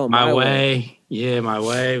Drake on My Way. Yeah, My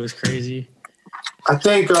Way was crazy. I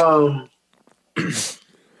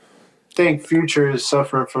think Future is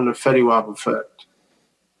suffering from the Fetty Wap effect.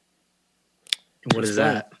 What is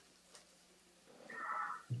that?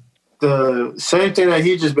 The same thing that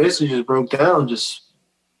he just basically broke down, just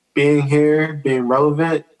being here, being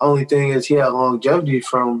relevant. Only thing is he had longevity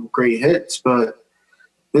from great hits, but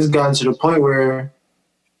it's gotten to the point where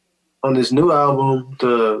on this new album,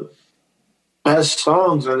 the best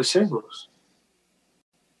songs are the singles.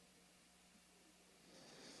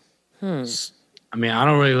 I mean, I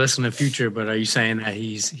don't really listen to Future, but are you saying that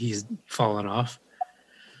he's fallen off?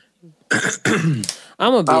 I'm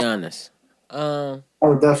gonna be honest. I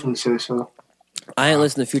would definitely say so. I ain't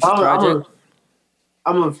listened to Future Project.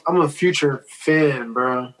 I'm a Future fan,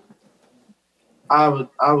 bro. I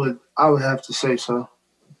would have to say so.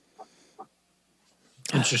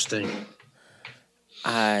 Interesting.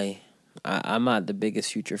 I'm not the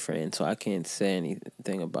biggest Future fan, so I can't say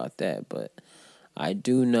anything about that. But I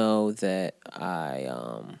do know that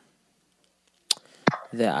I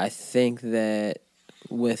think that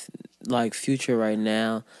with like Future right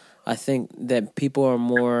now, I think that people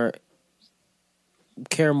are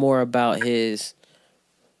care more about his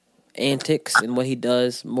antics and what he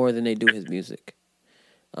does more than they do his music.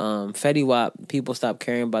 Fetty Wap, people stop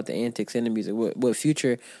caring about the antics in the music. With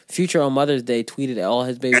Future on Mother's Day tweeted at all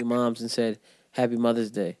his baby moms and said, "Happy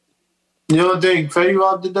Mother's Day." You don't think Fetty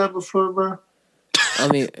Wap did that before, bro? I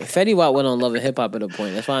mean, Fetty Wap went on Love and Hip Hop at a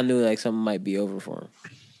point. That's why I knew like something might be over for him.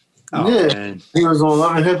 Oh, yeah, man. He was on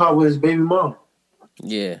Love and Hip Hop with his baby mom.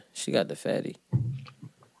 Yeah, she got the fatty.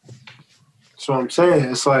 That's what I'm saying.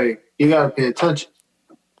 It's like you gotta pay attention.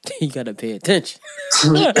 You gotta pay attention.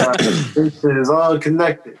 This shit is all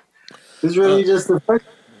connected. It's really just the fact.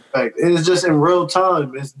 It's just in real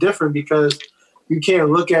time. It's different because you can't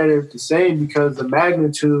look at it the same because the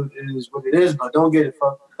magnitude is what it is, but don't get it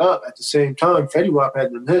fucked up at the same time. Fetty Wap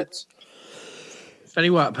had them hits. Fetty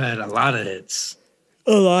Wap had a lot of hits.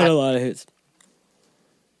 A lot of hits.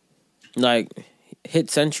 Like Hit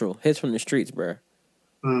Central, hits from the streets, bruh.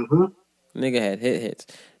 Mm-hmm. Nigga had hits.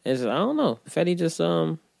 It's, I don't know. Fetty just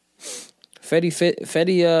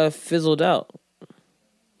Fetty fizzled out.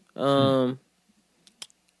 Where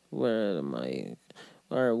am I?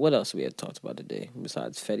 Or what else we had talked about today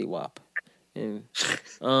besides Fetty Wap? And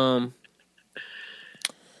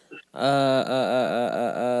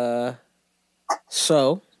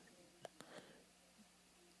so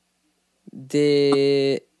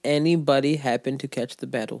did anybody happen to catch the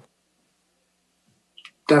battle?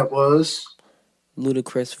 That was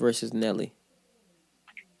Ludacris versus Nelly.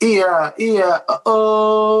 Yeah.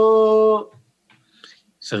 Oh.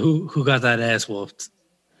 So who got that ass whooped?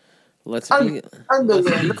 Let's be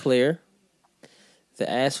clear. The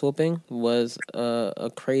ass whooping was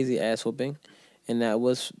a crazy ass whooping, and that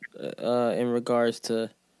was in regards to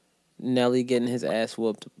Nelly getting his ass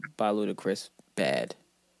whooped by Ludacris bad.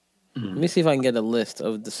 Let me see if I can get a list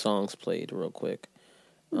of the songs played real quick.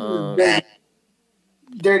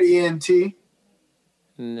 Dirty ENT.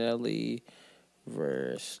 Nelly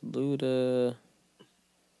versus Luda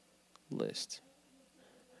list.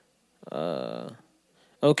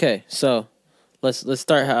 Okay, so let's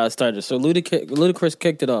start how I started. So Ludacris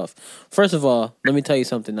kicked it off. First of all, let me tell you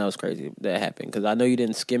something that was crazy that happened because I know you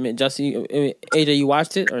didn't skim it. Justin, AJ, you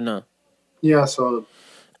watched it or no? Yeah, so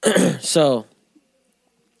so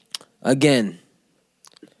again,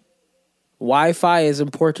 Wi-Fi is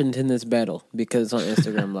important in this battle because it's on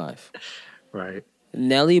Instagram Live. Right.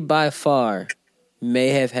 Nelly by far may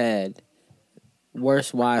have had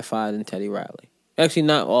worse Wi-Fi than Teddy Riley. Actually,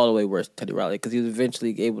 not all the way worse than Teddy Riley because he was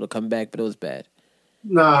eventually able to come back, but it was bad.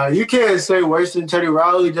 Nah, you can't say worse than Teddy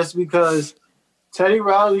Riley just because Teddy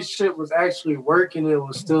Riley's shit was actually working and it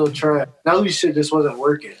was still trash. Nelly's shit just wasn't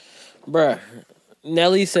working. Bruh,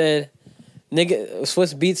 Nelly said, nigga,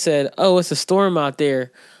 Swiss Beats said, oh, it's a storm out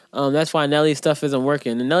there. That's why Nelly's stuff isn't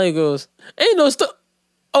working. And Nelly goes, ain't no storm.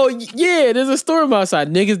 Oh, yeah, there's a storm outside.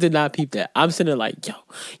 Niggas did not peep that. I'm sitting there like,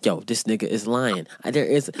 yo, this nigga is lying.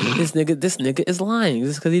 This nigga is lying.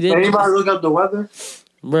 This is because he didn't. Anybody look up the weather?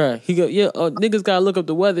 Bruh, he go, yeah, niggas gotta look up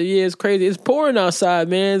the weather. Yeah, it's crazy. It's pouring outside,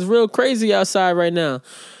 man. It's real crazy outside right now.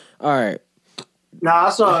 All right. Nah,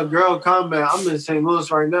 I saw a girl comment. I'm in St.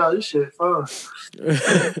 Louis right now. This shit fun.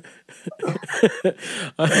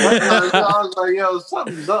 I was like, yo,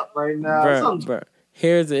 something's up right now. Bruh.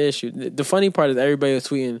 Here's the issue. The funny part is everybody was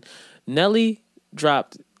tweeting, Nelly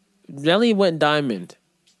went diamond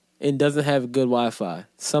and doesn't have good Wi-Fi.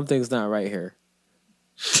 Something's not right here.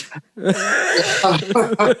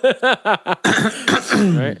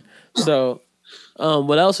 Right? So,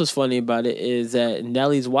 what else was funny about it is that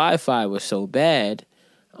Nelly's Wi-Fi was so bad,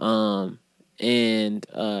 and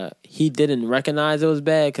he didn't recognize it was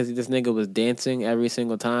bad because this nigga was dancing every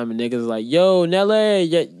single time, and niggas was like, "Yo, Nelly,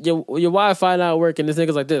 your Wi-Fi not working." This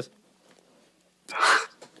nigga's like this,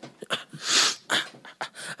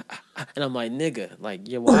 and I'm like, "Nigga, like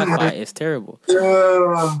your Wi-Fi is terrible."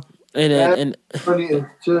 Yeah, and funny as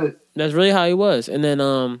shit. That's really how he was. And then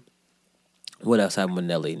what else happened with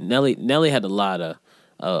Nelly? Nelly had a lot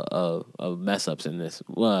of mess ups in this.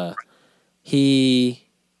 Ludacris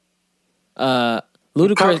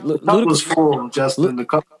was full, Justin. The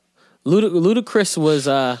cup. Ludacris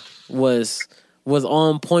was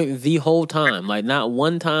on point the whole time. Like not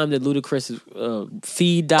one time did Ludacris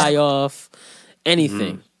feed die off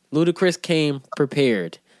anything. Ludacris came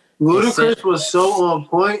prepared. Ludacris was so on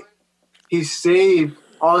point. He saved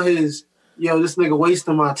all his this nigga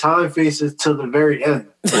wasting my time faces till the very end.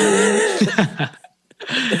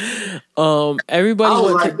 Everybody I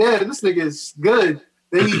was like, damn, this nigga is good.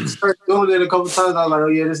 Then he started doing it a couple times. I was like, oh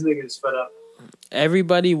yeah, this nigga is fed up.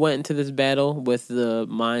 Everybody went into this battle with the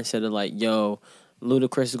mindset of like, yo,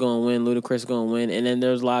 Ludacris is gonna win. And then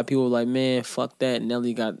there's a lot of people like, man, fuck that.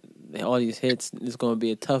 Nelly got all these hits. It's gonna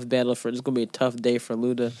be a tough battle it's gonna be a tough day for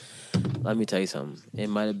Luda. Let me tell you something. It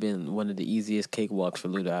might have been one of the easiest cakewalks for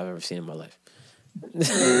Luda I've ever seen in my life.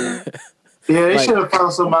 Yeah, they should have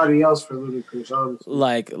found somebody else for Ludacris, honestly.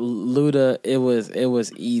 Like Luda, it was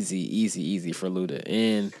easy for Luda,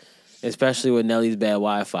 and especially with Nelly's bad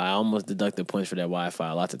Wi-Fi, I almost deducted points for that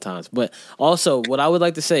Wi-Fi lots of times. But also, what I would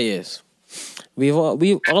like to say is, we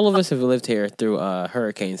all of us have lived here through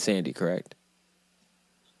Hurricane Sandy, correct?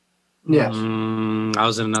 Yes. I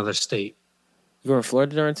was in another state. You were in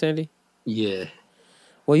Florida during Sandy? Yeah.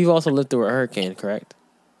 Well, you've also lived through a hurricane, correct?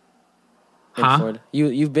 In Florida.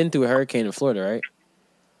 You've been through a hurricane in Florida, right?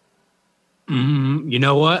 You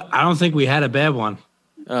know what? I don't think we had a bad one.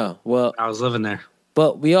 Oh, well. I was living there.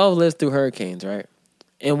 But we all lived through hurricanes, right?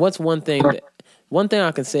 And what's one thing I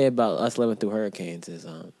can say about us living through hurricanes is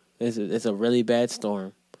it's a really bad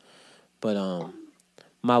storm, but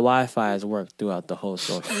my Wi-Fi has worked throughout the whole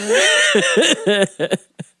storm.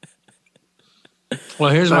 Well,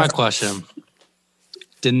 here's my question: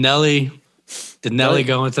 Did Nelly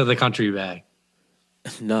go into the country bag?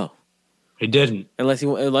 No, he didn't. Unless you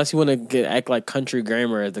want to act like country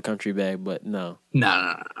grammar as the country bag, but no.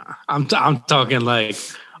 No. I'm talking like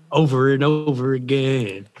over and over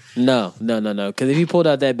again. No. Because if he pulled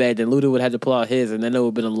out that bag, then Luda would have to pull out his, and then it would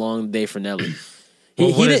have been a long day for Nelly.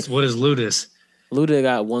 What is Luda's? Luda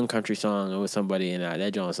got one country song with somebody, and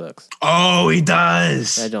that John sucks. Oh, he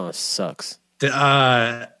does. That John sucks.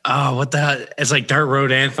 What the hell? It's like Dirt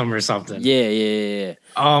Road Anthem or something. Yeah.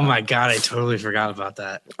 Oh my God, I totally forgot about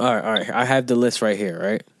that. All right. I have the list right here,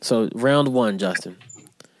 right? So round one, Justin.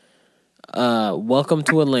 Welcome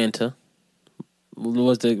to Atlanta.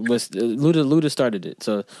 Luda started it.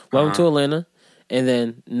 So Welcome to Atlanta, and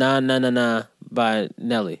then Nah Nah Nah Nah by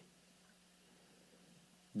Nelly.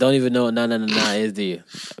 Don't even know what Nah Nah Nah Nah is, do you?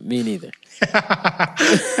 Me neither.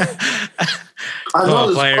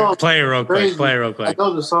 Play it real quick. I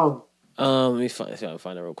know the song. Let me find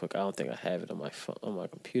it real quick. I don't think I have it on my phone, on my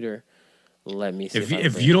computer. Let me see.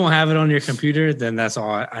 If you don't have it on your computer, then that's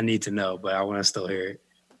all I need to know. But I want to still hear it.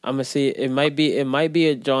 I'm gonna see. It might be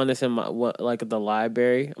a John that's in my like the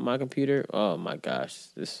library on my computer. Oh my gosh,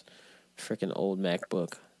 this freaking old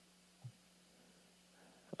MacBook.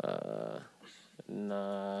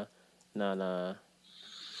 Nah.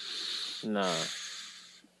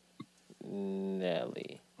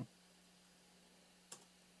 Nelly.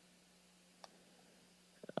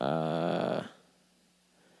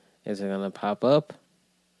 Is it gonna pop up?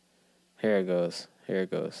 Here it goes.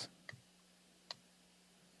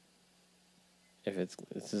 If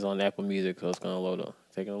this is on Apple Music, so it's gonna load up.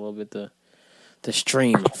 Taking a little bit to the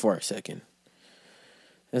stream for a second.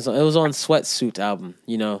 It was on Sweatsuit album,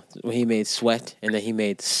 you know, when he made Sweat and then he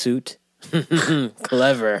made Suit.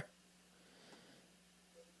 Clever.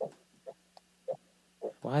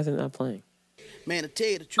 Why is it not playing? Man, to tell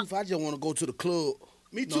you the truth, I just want to go to the club.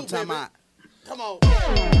 Me too, baby. Come on.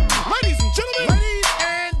 Ladies and gentlemen.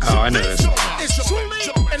 Oh, I know this. It's truly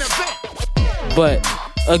an event. But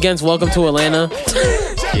against Welcome to Atlanta.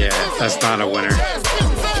 Yeah, that's not a winner.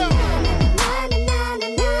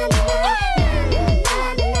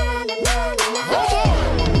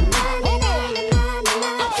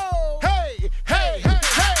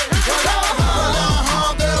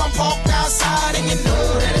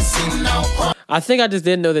 I think I just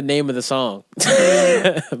didn't know the name of the song,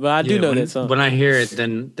 but I do know that song. When I hear it,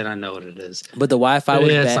 then I know what it is. But the Wi-Fi was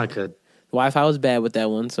bad. It's not good. Wi-Fi was bad with that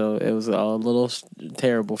one, so it was a little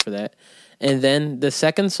terrible for that. And then the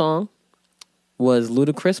second song was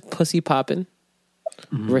Ludacris "Pussy Poppin'"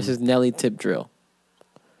 versus Nelly "Tip Drill."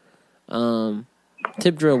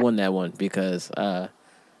 Tip Drill won that one because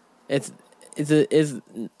it's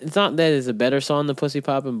not that it's a better song than Pussy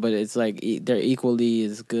Poppin', but it's like they're equally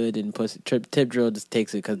as good. And Tip Drill just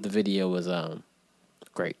takes it because the video was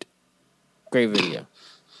great video.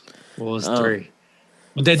 What was 3?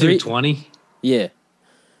 Did they do 20? Yeah,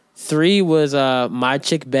 3 was My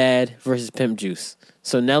Chick Bad versus Pimp Juice.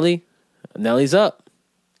 So Nelly's up.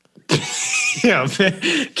 Yeah,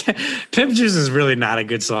 Pimp Juice is really not a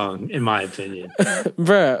good song, in my opinion.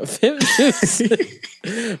 Bruh, Pimp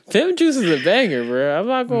Juice is a banger, bruh. I'm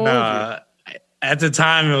not going to at the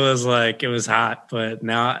time, it was hot, but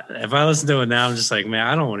now, if I listen to it now, I'm just like, man,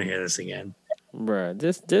 I don't want to hear this again. Bruh,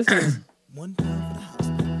 this is... One time for the house.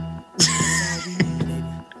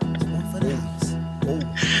 One for the house. Oh,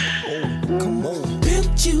 come on.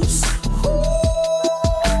 Pimp Juice.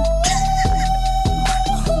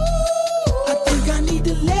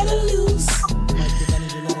 Let her loose.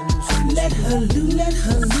 Let her loose.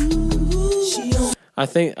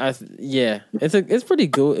 It's pretty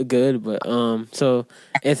good, but so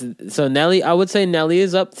Nelly, I would say Nelly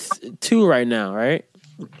is up 2 right now, right?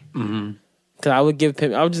 Mm-hmm. Cause I would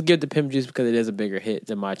just give the Pimp Juice because it is a bigger hit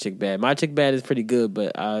than My Chick Bad. My Chick Bad is pretty good,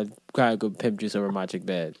 but I'd gotta go Pimp Juice over My Chick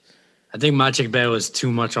Bad. I think My Chick Bad was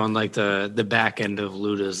too much on like the back end of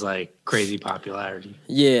Luda's like crazy popularity.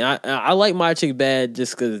 Yeah, I like My Chick Bad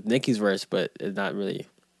just because Nicki's verse, but it's not really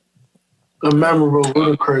a memorable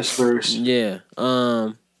Ludacris verse. Yeah.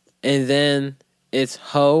 And then it's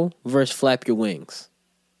Ho versus Flap Your Wings.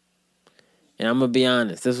 And I'm gonna be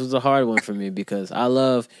honest, this was a hard one for me because I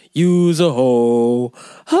love Use a Ho,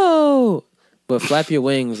 but Flap Your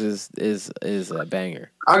Wings is a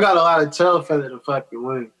banger. I got a lot of tail feather to Flap Your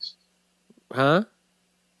Wings. Huh?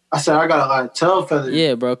 I said I got a lot of tail feathers.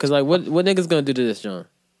 Yeah, bro. Cause like, what niggas gonna do to this, John?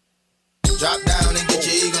 Drop down and get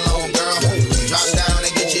your eagle on, girl. Drop down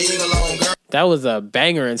and get your eagle on, girl. That was a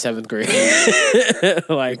banger in 7th grade.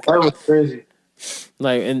 Like that was crazy.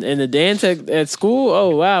 Like in the dance at school.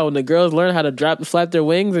 Oh wow, when the girls learned how to flap their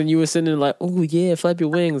wings, and you were sitting there like, oh yeah, flap your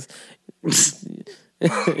wings. You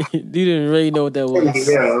didn't really know what that was.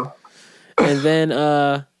 Yeah. And then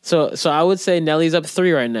so I would say Nelly's up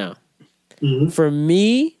 3 right now. Mm-hmm. For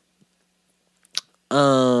me,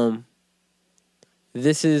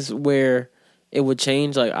 this is where it would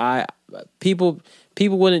change. Like people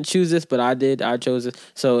wouldn't choose this, but I did. I chose it.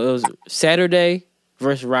 So it was Saturday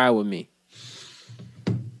versus Ride With Me.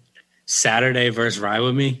 Saturday versus Ride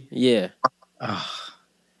With Me? Yeah.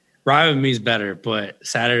 Ride With Me is better, but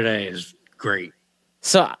Saturday is great.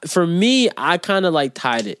 So for me, I kind of like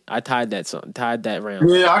tied it. I tied that round.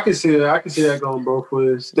 Yeah, I can see that. I can see that going both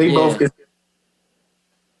ways. They both get.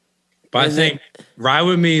 But I think Ride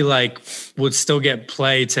With Me like would still get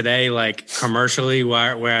play today, like commercially,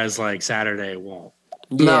 whereas like Saturday won't.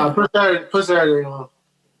 Yeah. Nah, put Saturday on.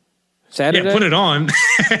 Saturday? Yeah, put it on.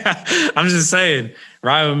 I'm just saying,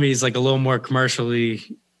 Ride With Me is like a little more commercially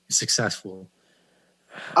successful.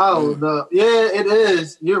 Oh no, yeah, it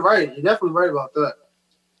is. You're right. You're definitely right about that.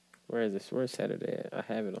 Where is this? Where's Saturday at? I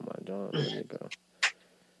have it on my jaw. Where did it go?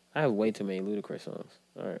 I have way too many Ludacris songs.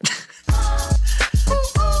 All right.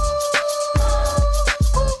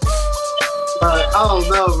 I don't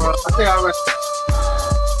know, bro. I think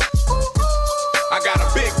I got a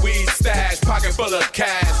big weed stash, pocket full of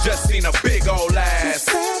cash. Just seen a big old ass.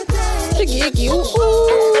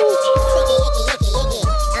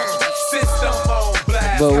 System on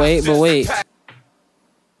blast. But wait.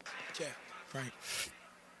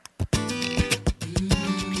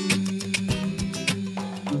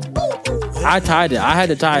 I tied it. I had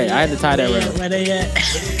to tie it. I had to tie that round. Where they at?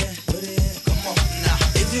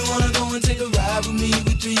 If you wanna go on, take a ride with me.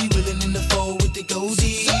 We three willing in the four with the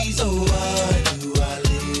goldies. So why do I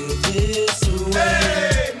live this way?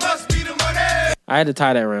 Hey, must be the money. I had to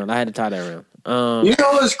tie that round. You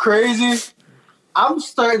know what's crazy? I'm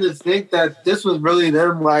starting to think that this was really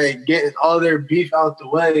them like getting all their beef out the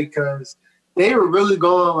way because they were really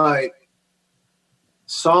going like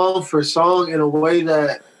song for song in a way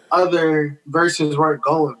that other verses weren't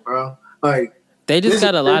going, bro. Like they just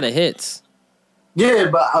got a lot of hits. Yeah,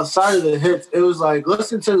 but outside of the hits, it was like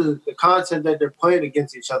listen to the content that they're playing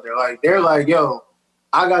against each other. Like they're like, yo,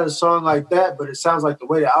 I got a song like that, but it sounds like the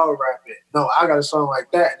way that I would rap it. No, I got a song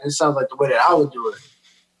like that, and it sounds like the way that I would do it.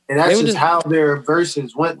 And that's just how their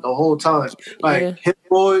verses went the whole time. Like Hit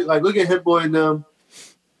Boy, like look at Hit Boy and them.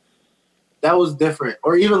 That was different.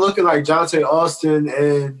 Or even looking like Jonte Austin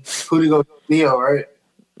and Hudigo Neo, right?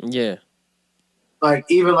 Yeah. Like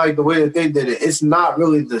even like the way that they did it, it's not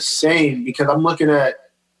really the same because I'm looking at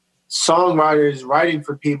songwriters writing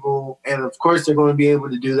for people, and of course they're going to be able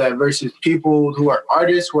to do that versus people who are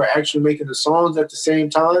artists who are actually making the songs at the same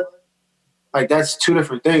time. Like that's two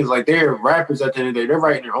different things. Like they're rappers at the end of the day. They're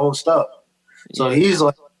writing their own stuff. So he's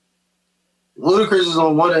like, Ludacris is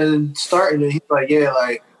on one end starting, and he's like, yeah,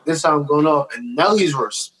 like this is how I'm going off. And Nelly's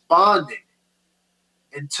responding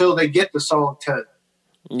until they get the song 10.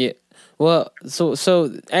 Yeah. Well,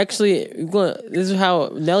 so actually, this is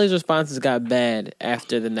how Nelly's responses got bad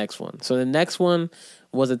after the next one. So the next one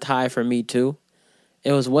was a tie for me too.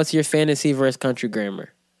 It was "What's Your Fantasy" versus "Country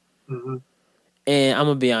Grammar." Mm-hmm. And I'm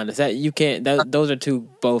gonna be honest, that you can't. Those are two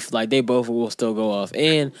both like they both will still go off.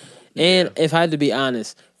 And if I had to be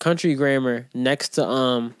honest, "Country Grammar" next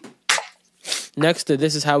to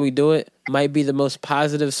 "This Is How We Do It" might be the most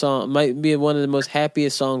positive song. Might be one of the most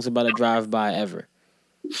happiest songs about a drive-by ever.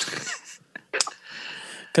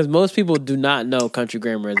 Because most people do not know Country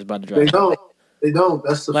Grammar is about to drive. They don't.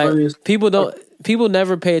 That's the funniest. People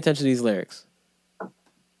never pay attention to these lyrics.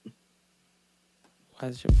 Why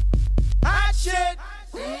is your... Hot shit.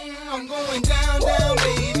 I'm going down,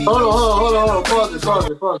 baby. Hold on. Pause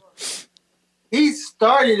it. He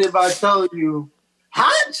started it by telling you,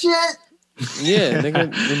 hot shit. Yeah, nigga,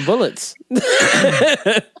 the bullets.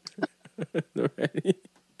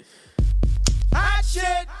 Hot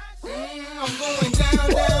shit. I'm going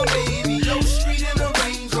down, baby. No street in the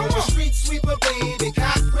range. I'm a street sweeper, baby.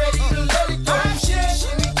 Cock ready to let it go.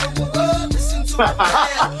 Shimmy, go up, listen to it now.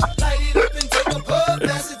 Light it up and take a puff.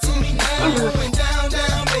 Pass it to me now. I'm going down,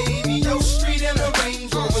 baby. No street in the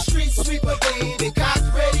range. I'm a street sweeper, baby. Cock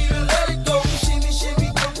ready to let it go. Shimmy,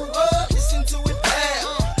 go up, listen to it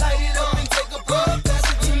now. Light it up and take a puff. Pass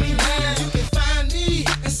it to me now. You can find me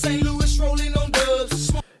in St. Louis rolling on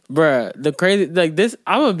dubs. Bruh, the crazy like this.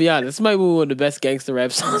 I'm gonna be honest. This might be one of the best gangster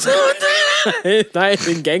rap songs. It's not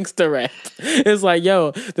even gangster rap. It's like,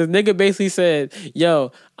 yo, this nigga basically said,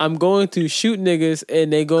 "Yo, I'm going to shoot niggas,"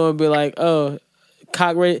 and they go and be like, "Oh,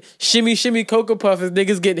 cock ready, shimmy, Cocoa Puff." As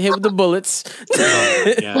niggas getting hit with the bullets.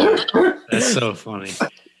 Oh, yeah. That's so funny.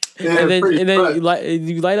 Yeah, and then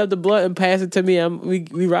you light up the blunt and pass it to me.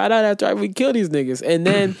 We ride out after we kill these niggas, and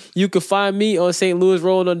then you can find me on St. Louis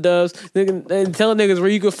rolling on dubs and telling niggas where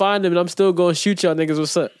you can find them, and I'm still going to shoot y'all niggas.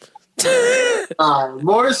 What's up?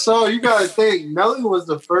 More so, you gotta think Nelly was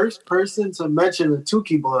the first person to mention the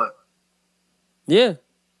Tukey blunt. Yeah,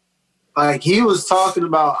 like he was talking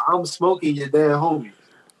about, I'm smoking your dead homie,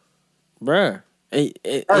 bruh. And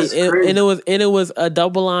it was a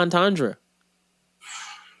double entendre.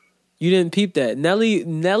 You didn't peep that.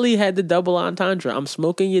 Nelly had the double entendre. I'm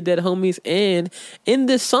smoking your dead homies, and in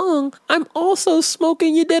this song, I'm also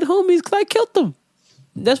smoking your dead homies because I killed them.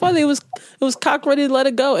 That's why it was cock ready to let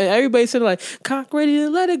it go, and everybody said like cock ready to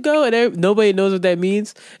let it go, and nobody knows what that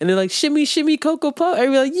means. And they're like shimmy Cocoa Puff.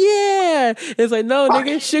 Everybody like yeah. It's like no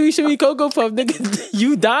nigga, shimmy Cocoa Puff, nigga,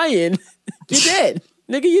 you dying, you dead,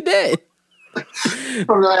 nigga, you dead.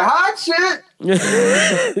 I'm like hot shit.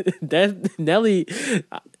 That's Nelly.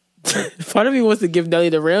 Part of me wants to give Nelly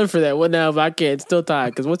the round for that one now, but I can't. It's still tied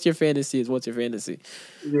because what's your fantasy is what's your fantasy.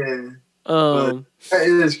 Yeah. It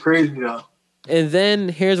is crazy though. And then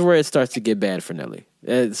here's where it starts to get bad for Nelly.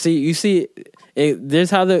 There's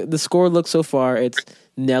how the score looks so far. It's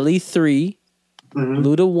Nelly 3,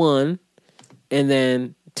 Luda 1, and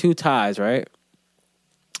then 2 ties, right?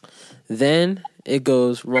 Then it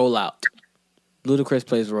goes roll out. Ludacris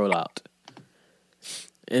plays roll out.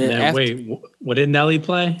 And then wait, what did Nelly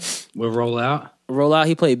play? With roll out? Roll out,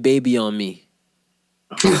 he played Baby on Me.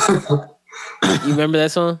 You remember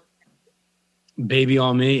that song? Baby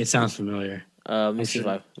on Me? It sounds familiar. Let me see if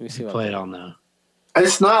I play it on now.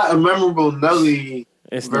 It's not a memorable Nelly.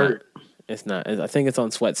 It's not. I think it's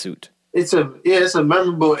on Sweatsuit. It's a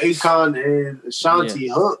memorable Akon and Ashanti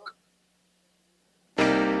hook.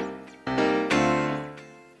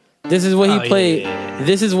 This is what he played. Yeah.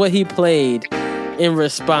 This is what he played in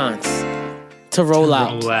response to Roll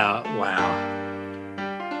Out. Roll Out. Wow.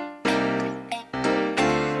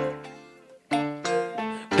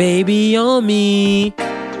 Baby on me.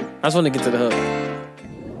 I just want to get to the hook.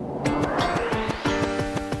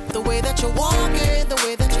 The way that you're walking, the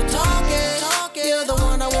way that you're talking, you're the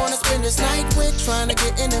one I wanna spend this night with, trying to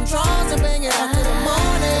get in them drawers and bang it out to the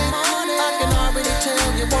morning. I can already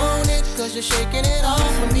tell you want it, cause you're shaking it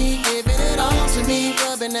off for me, giving it all to me,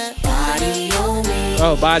 rubbing that body on me.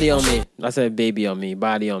 Oh, body on me. I said baby on me,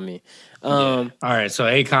 body on me. All right, so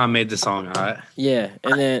Akon made the song hot. Yeah,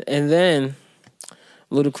 and then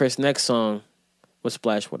Ludacris' next song was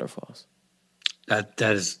Splash Waterfalls. That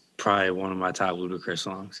is probably one of my top Ludacris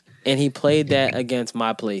songs. And he played that against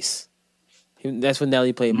My Place. That's when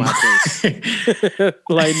Nelly played My Place.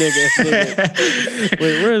 Like, nigga.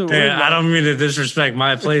 Wait, where's I don't mean to disrespect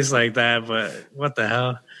My Place like that, but what the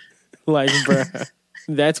hell? Like, bruh.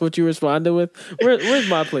 That's what you responded with? Where's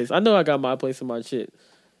My Place? I know I got My Place in my shit.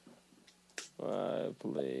 My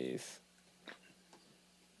Place.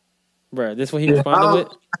 Bruh, this what he responded with?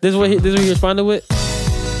 This what he responded with?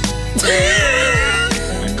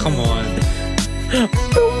 Come on.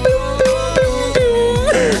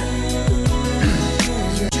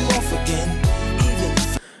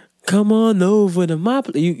 Come on over to My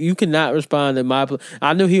Place. You cannot respond to My Place.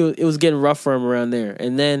 I knew it was getting rough for him around there.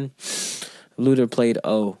 And then Luda played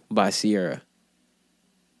O by Sierra.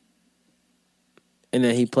 And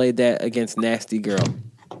then he played that against Nasty Girl.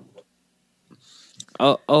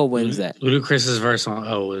 Oh, when's that? Ludacris's verse on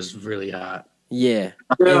O was really hot. Yeah.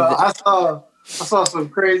 Yeah, I saw some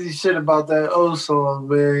crazy shit about that O song,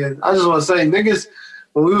 man. I just want to say, niggas,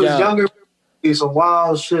 when we was younger, we did some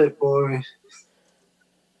wild shit, boy.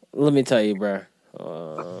 Let me tell you, bro.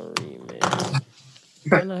 Let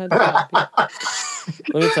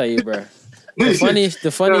me tell you, bro.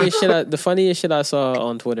 The funniest shit I saw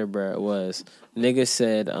on Twitter, bro, was niggas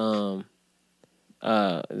said, is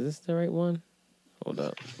this the right one? Hold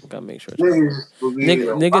up, gotta make sure.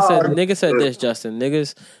 Nigga said this, Justin.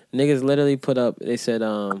 Niggas literally put up. They said,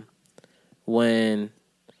 when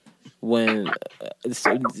this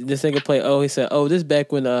nigga played. Oh, he said, oh, this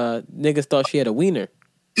back when niggas thought she had a wiener.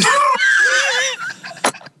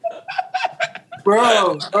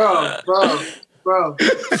 bro.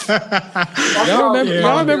 Y'all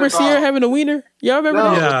remember Sierra having a wiener? Y'all remember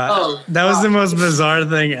that? Yeah, that was the most bizarre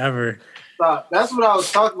thing ever. Stop. That's what I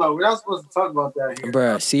was talking about. We're not supposed to talk about that here.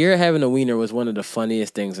 Bruh, Sierra having a wiener was one of the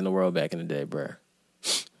funniest things in the world back in the day, bruh.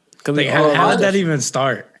 Like, how did that even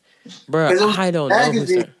start? Bruh, I don't know.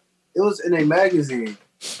 It was in a magazine.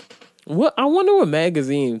 What? I wonder what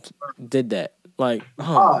magazine did that. Like,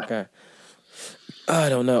 oh my God. I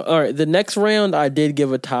don't know. All right, the next round I did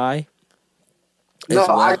give a tie. No,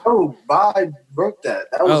 I know. Vibe broke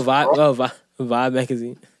that. Vibe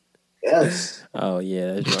magazine. Yes. Oh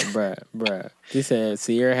yeah, that's right, bruh. He said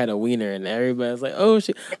Sierra had a wiener, and everybody was like, "Oh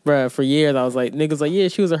shit, bruh." For years, I was like, niggas like, "Yeah,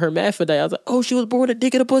 she was a hermaphrodite." I was like, "Oh, she was born a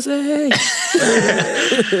dick in a pussy." She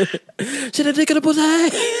had a dick in a pussy.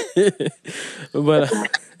 but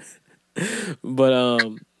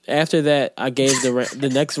after that, I gave the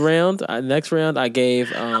next round. I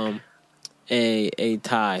gave a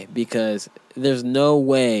tie because there's no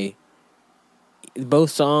way. Both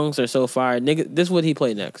songs are so fire. Nigga, this is what he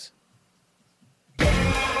played next.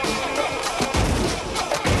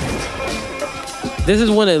 This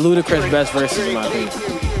is one of Ludacris' best verses in my opinion.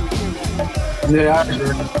 Yeah, I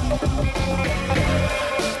agree.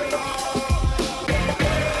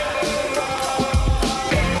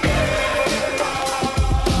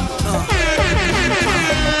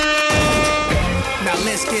 Now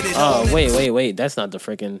let's get it Oh, wait. That's not the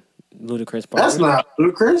freaking Ludacris part. That's not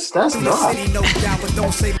Ludacris. That's not.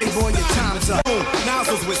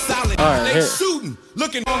 Alright, here.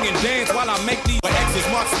 Looking long and dance while I make these exes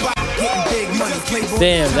mark spot.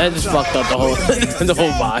 Damn, that just fucked up the whole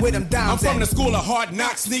vibe. I'm from the school of hard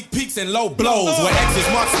knocks, sneak peeks, and low blows. Where exes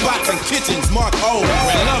mark spots and kitchens mark O's.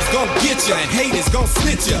 Where love's gon' get ya and hate is gon'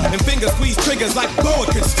 snitch ya. And fingers squeeze triggers like boa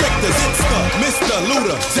constrictors. It's the Mr.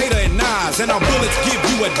 Luda, Jada, and Nas. And our bullets give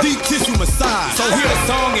you a deep tissue massage. So hear the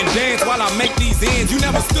song and dance while I make these ends. You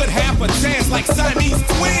never stood half a chance like Siamese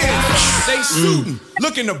twins. They ain't shooting,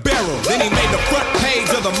 look in the barrel. Then he made the front page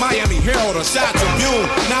of the Miami Herald or Shot Tribune.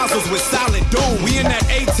 Nas was with Solid Doom. We in that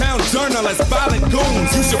A-Town journal as violent goons.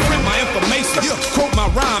 You should print my information, quote my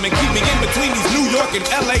rhyme, and keep me in between these New York and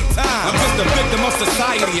LA times. I'm just a victim of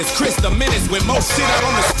society. It's Chris the Menace with more shit out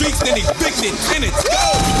on the streets than evicted tenants. Go!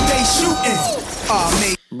 They shooting.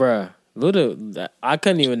 Bruh, Luda, I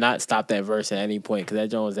couldn't even not stop that verse at any point because that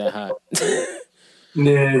joint was that hot.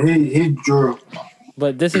 Yeah, he drew.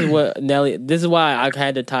 But this is what Nelly. This is why I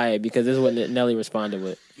had to tie it because this is what Nelly responded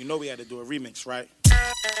with. You know we had to do a remix, right?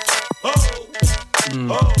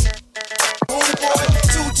 Homeboy,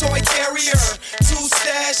 2 toy carrier, 2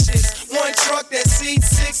 stashes, 1 truck that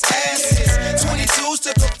seats 6 asses, 22s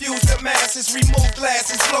to confuse the masses, remove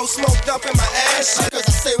glasses, blow smoke up in my ass. Cause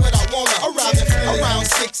I say what I wanna. Arriving around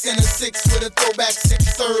 6 in a 6 with a throwback 6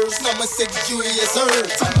 serves. Number 6 Julius Herb.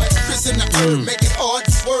 Too much Chris in the herb, make it hard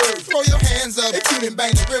to swerve. Throw your hands up if you didn't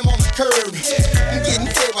bang the rim on the curb. I'm getting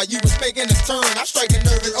hit while you was making a turn. I strike a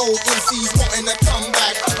nerve at old MCs wanting to come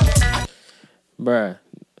back. Bruh,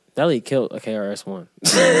 Nelly killed a KRS-One.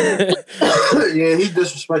 Yeah, he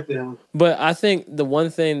disrespected him. But I think the one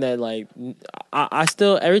thing that like I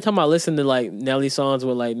still every time I listen to like Nelly songs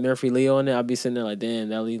with like Murphy Lee on it, I'll be sitting there like, damn,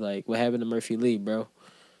 Nelly, like what happened to Murphy Lee, bro?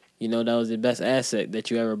 You know, that was the best asset that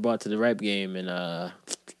you ever brought to the rap game, and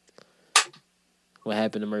what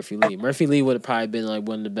happened to Murphy Lee? Murphy Lee would have probably been like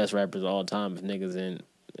one of the best rappers of all time if nothing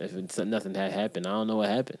had happened. I don't know what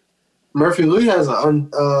happened. Murphy Lee has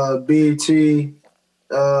a BET,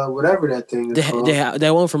 whatever that thing is called.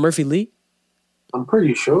 That one from Murphy Lee? I'm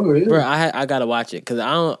pretty sure, yeah. Bro, I gotta watch it because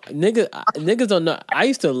I don't niggas don't know. I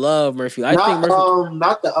used to love Murphy.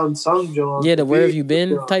 Not the unsung John. Yeah, the Where Have You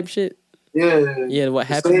Been type shit. Yeah, what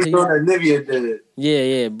happened to you? That Nivea did.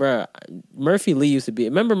 Yeah, bro. Murphy Lee used to be.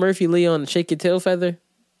 Remember Murphy Lee on Shake Your Tail Feather?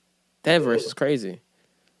 That verse is crazy.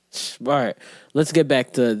 All right, let's get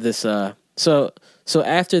back to this. So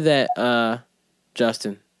after that,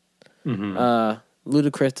 Justin,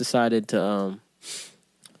 Ludacris decided to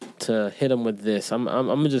hit him with this. I'm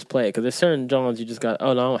gonna just play it because there's certain Johns you just got.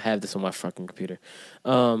 Oh no, I don't have this on my fucking computer.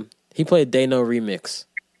 He played Day No remix.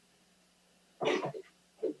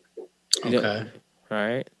 Okay. All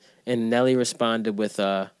right. And Nelly responded with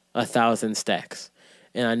 1,000 Stacks.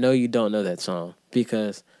 And I know you don't know that song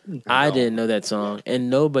because I didn't know that song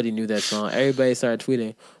and nobody knew that song. Everybody started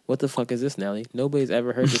tweeting, "What the fuck is this, Nelly? Nobody's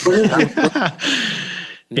ever heard this song."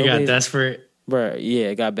 He got desperate. Bro, yeah,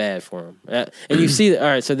 it got bad for him. And you see, all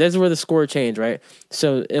right, so that's where the score changed, right?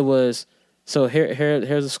 So it was,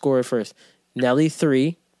 here's the score first. Nelly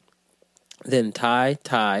 3, then Ty,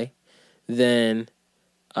 then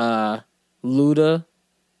Luda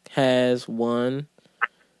has 1,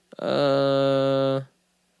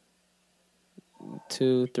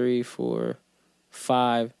 2, 3, 4,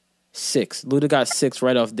 5, 6. Luda got 6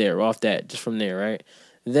 right off that, just from there, right?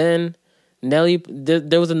 Then Nelly,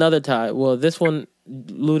 there was another tie. Well, this one,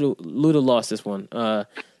 Luda lost this one.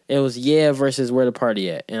 It was Yeah versus Where the Party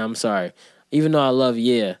At. And I'm sorry. Even though I love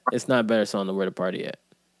Yeah, it's not a better song than Where the Party At.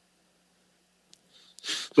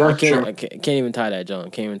 I can't even tie that,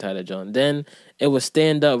 John. Then it was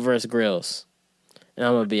Stand Up versus Grills. And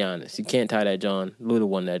I'm going to be honest. You can't tie that, John. Luda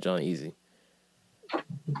won that, John, easy.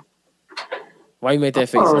 Why you make that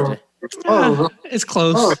face, RJ? It's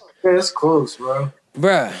close. Yeah, it's close, bro.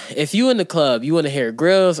 Bruh, if you in the club, you want to hear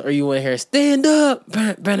Grills or you want to hear Stand Up?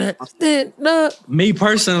 Stand Up. Me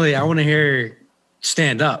personally, I want to hear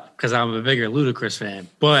Stand Up because I'm a bigger Ludacris fan.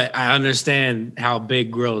 But I understand how big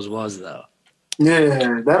Grills was, though.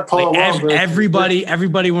 Yeah, that Paul Wall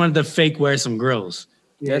everybody wanted to fake wear some grills.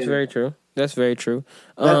 Yeah. That's very true. That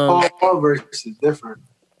Paul Wall verse is different.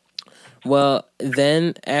 Well,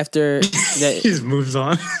 then after that, he just moves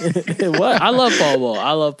on. What? I love Paul Wall.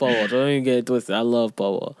 Don't even get it twisted. I love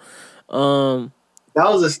Paul Wall. That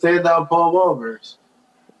was a standout Paul Wall verse.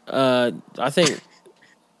 I think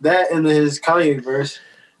that and his Kanye verse.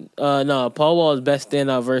 No, Paul Wall's best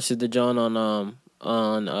standout verse is the John on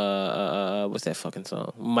what's that fucking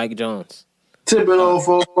song? Mike Jones. Tipping on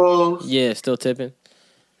phone. Yeah, still tipping.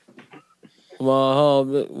 Well,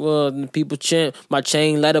 people chant, my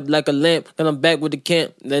chain light up like a lamp, and I'm back with the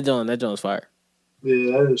camp. That John's fire.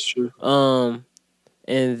 Yeah, that is true.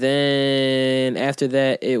 And then after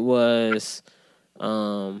that, it was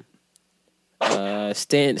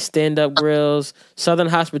stand up grills, Southern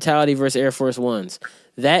Hospitality versus Air Force Ones.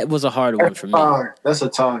 That was a hard one for me. That's a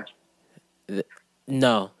tie.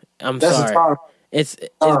 No, I'm That's sorry. A tie. It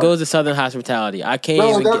goes to Southern Hospitality. I can't.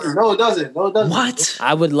 No, it doesn't. No, it doesn't. No, it doesn't. What?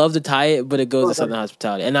 I would love to tie it, but it goes to Southern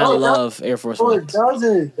Hospitality, and I love Air Force No, One. it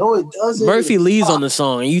doesn't. No, it doesn't. Murphy Lee's on the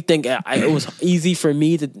song, and you think it was easy for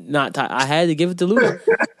me to not tie? I had to give it to Luda.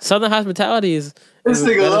 Southern Hospitality is. This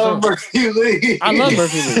nigga love Murphy Lee. I love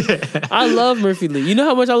Murphy Lee. I love Murphy Lee. You know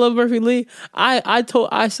how much I love Murphy Lee? I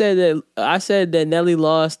said that Nelly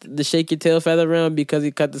lost the Shake Your Tail Feather round because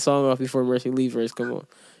he cut the song off before Murphy Lee verse come on.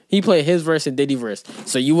 He played his verse and Diddy verse.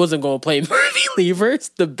 So you wasn't gonna play Murphy Lee verse,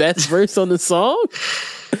 the best verse on the song?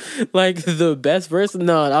 Like the best verse?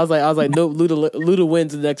 No, I was like, nope, Luda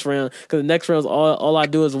wins the next round. Cause the next round's all I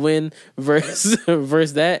do is win verse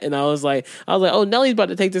that. And I was like, oh, Nelly's about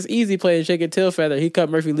to take this easy playing Shake Your Tail Feather. He cut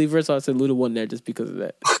Murphy Lee verse, so I said Luda won there just because of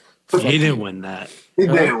that. He didn't win that. He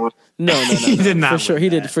didn't win. No. He did not for sure. win He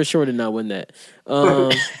that. did for sure did not win that.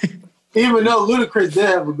 Even though Ludacris did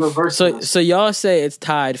have a good verse. So y'all say it's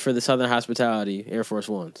tied for the Southern Hospitality Air Force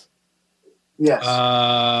Ones. Yes.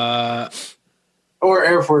 Or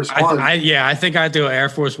Air Force One. I think I'd do Air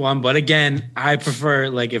Force One. But again, I prefer,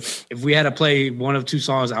 like, if we had to play one of two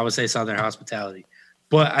songs, I would say Southern Hospitality.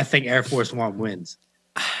 But I think Air Force One wins.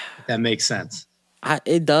 That makes sense.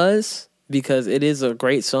 It does, because it is a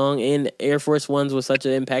great song, and Air Force Ones was such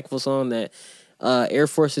an impactful song that Air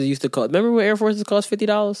Forces used to cost. Remember when Air Forces cost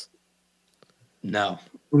 $50? No.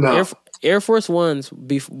 Air Force Ones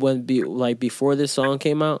before this song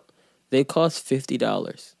came out, they cost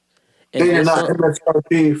 $50. And they did not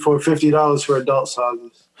MSRP for $50 for adult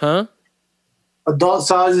sizes. Huh? Adult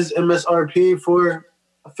sizes MSRP for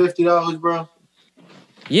 $50, bro.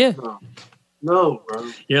 Yeah. No,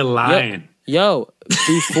 bro. You're lying. Yo,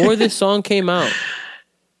 before this song came out,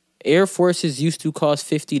 Air Forces used to cost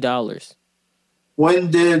 $50. When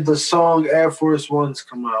did the song Air Force Ones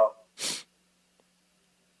come out?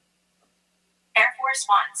 Air Force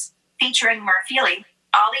Ones, featuring Murphy Lee,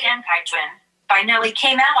 Ollie and Kaijun, by Nelly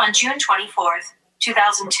came out on June 24th,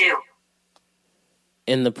 2002.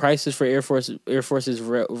 And the prices for Air Forces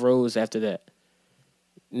rose after that.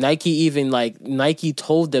 Nike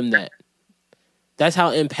told them that. That's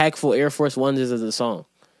how impactful Air Force Ones is as a song.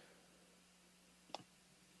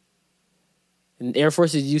 And Air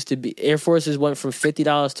Forces went from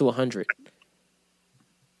 $50 to $100.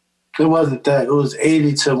 It wasn't that. It was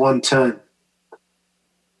 $80 to $110.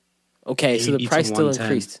 Okay, so the price still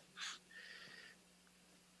increased.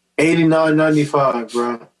 $89.95,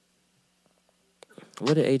 bro.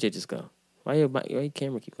 Where did AJ just go? Why your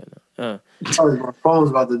camera keep going out? Sorry, my phone's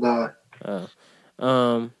about to die.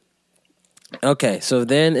 Okay, so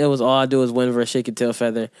then it was All I Do Is Win versus Shake Your Tail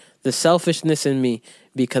Feather. The selfishness in me,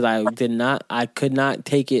 because I could not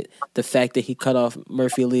take it, the fact that he cut off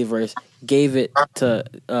Murphy Lee verse, gave it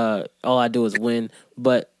to All I Do Is Win,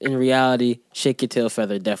 but in reality, Shake Your Tail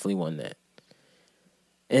Feather definitely won that.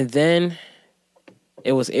 And then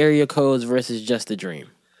it was Area Codes versus Just a Dream.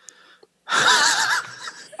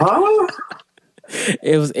 Huh?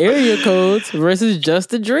 It was Area Codes versus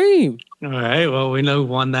Just a Dream. All right, well, we know who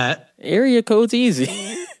won that. Area Code's easy.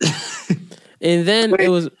 And then it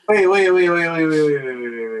was... Wait.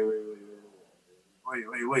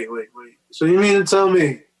 So you mean to tell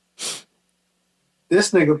me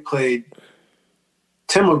this nigga played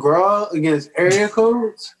Tim McGraw against Area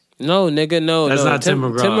Codes? No, nigga, no. That's not Tim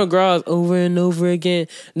McGraw. Tim McGraw's over and over again.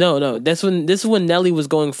 No. This is when Nelly was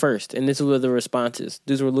going first, and this were the responses.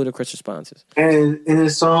 These were ludicrous responses. And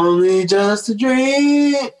it's only just a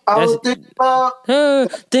dream. I was thinking about her,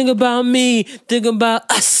 think about me, think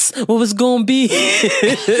about us. What was gonna be?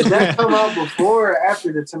 Did that come out before or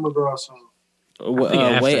after the Tim McGraw song?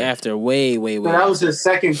 Way after. Way. So that was his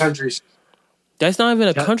second country song. That's not even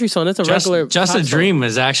a country song. That's a regular. Just a Dream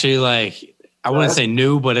is actually like, I wouldn't say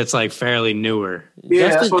new, but it's like fairly newer.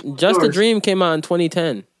 Yeah, Just a Dream came out in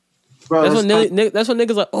 2010. Bro, that's when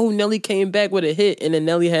niggas like, oh, Nelly came back with a hit, and then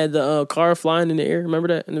Nelly had the car flying in the air. Remember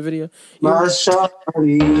that in the video? That's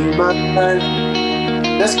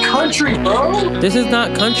country, bro. This is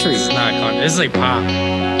not country. It's not country. This is like pop.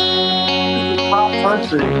 Pop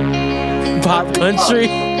country. Pop country?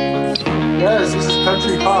 Yes, this is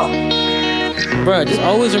country pop. Bro, just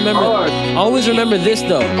always remember this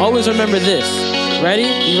though. Always remember this. Ready?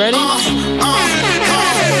 You ready? I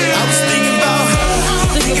was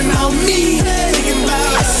thinking about me, thinking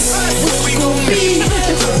about us, what we gon' be.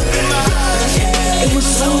 It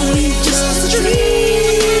was only just a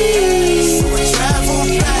dream. So we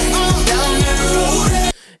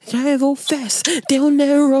travel fast down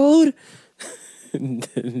that road.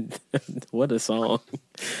 What a song.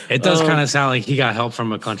 It does kind of sound like he got help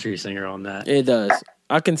from a country singer on that. It does.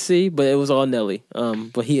 I can see, but it was all Nelly.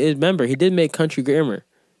 But he did make Country Grammar.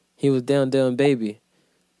 He was down, baby.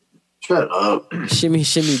 Shut up. Shimmy,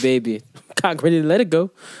 shimmy, baby. Cock ready to let it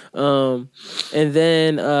go. And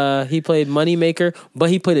then he played Moneymaker,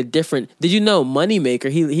 but he played a different. Did you know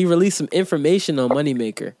Moneymaker? He released some information on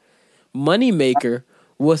Moneymaker. Moneymaker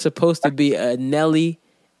was supposed to be a Nelly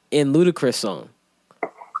and Ludacris song.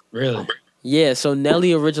 Really? Yeah, so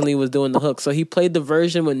Nelly originally was doing the hook. So he played the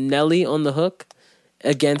version with Nelly on the hook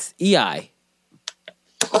against EI.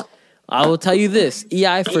 I will tell you this.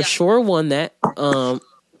 EI for sure won that.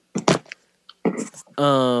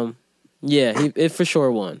 Yeah, it for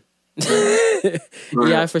sure won.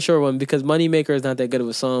 EI for sure won because Moneymaker is not that good of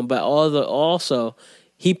a song. But also,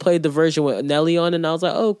 he played the version with Nelly on it, and I was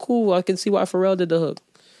like, oh, cool. I can see why Pharrell did the hook.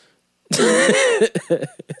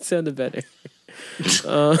 It sounded better.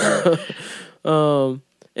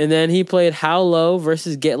 And then he played How Low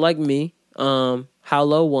versus Get Like Me. How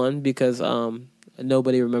Low won because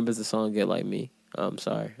nobody remembers the song Get Like Me. I'm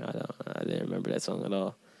sorry, I didn't remember that song at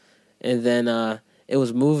all. And then it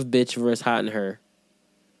was Move Bitch versus Hot and Her,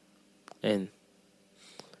 and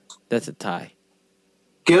that's a tie.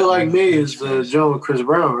 Get Like Me is the Joan with Chris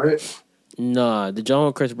Brown, right? Nah, the Joan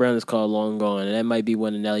with Chris Brown is called Long Gone, and that might be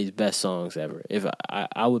one of Nelly's best songs ever. If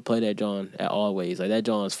I would play that Joan at always, like that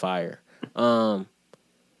Joan is fire. And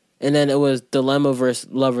then it was Dilemma versus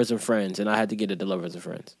Lovers and Friends, and I had to get it to Lovers and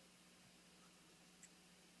Friends.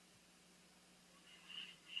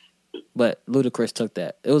 But Ludacris took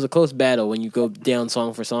that. It was a close battle when you go down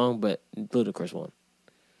song for song, but Ludacris won.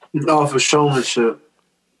 Off of showmanship.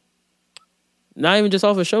 Not even just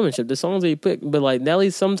off of showmanship. The songs that he picked, but like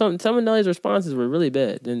Nelly's, some of Nelly's responses were really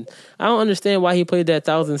bad. And I don't understand why he played that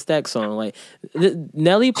 1,000 Stack song. Like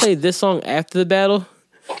Nelly played this song after the battle,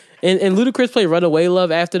 and Ludacris played Runaway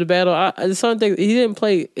Love after the battle. He didn't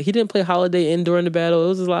play Holiday In during the battle. It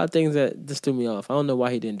was a lot of things that just threw me off. I don't know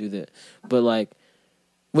why he didn't do that, but like,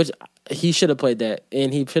 which he should have played that,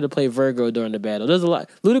 and he should have played Virgo during the battle. There's a lot.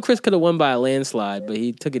 Ludacris could have won by a landslide, but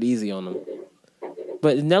he took it easy on him.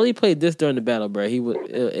 But Nelly played this during the battle, bro.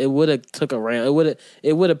 It would have took a round.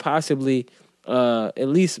 It would have possibly at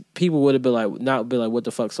least people would have been like, not be like, what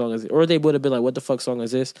the fuck song is it? Or they would have been like, what the fuck song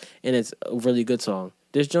is this? And it's a really good song.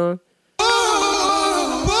 This John.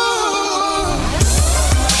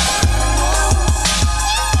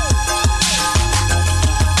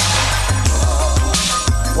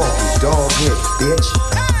 Dog hit,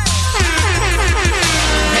 bitch.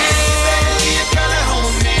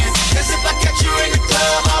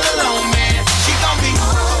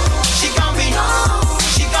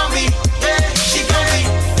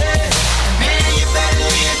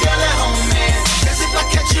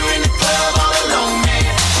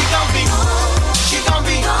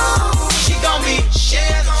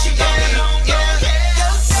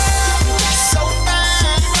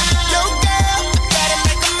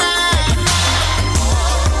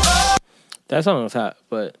 That song was hot,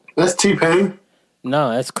 but that's T-Pain.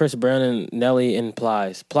 No, that's Chris Brown and Nelly and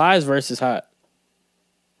Plies. Plies versus hot.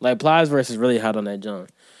 Like Plies versus really hot on that John.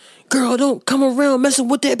 Girl, don't come around messing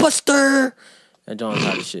with that Buster. That John is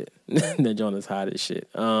hot as shit. That John is hot as shit.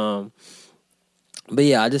 But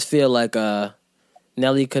yeah, I just feel like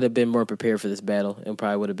Nelly could have been more prepared for this battle and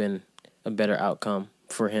probably would have been a better outcome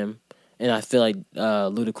for him. And I feel like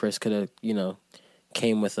Ludacris could have,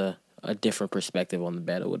 came with a different perspective on the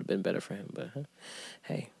battle. Would have been better for him. But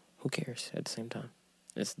hey, who cares at the same time?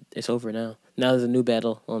 It's over now. Now there's a new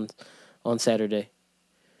battle on Saturday.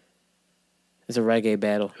 It's a reggae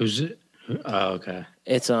battle. Who's it? Oh, okay.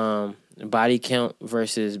 It's Body Count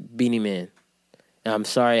versus Beanie Man. And I'm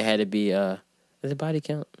sorry it had to be is it Body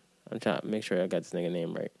Count? I'm trying to make sure I got this nigga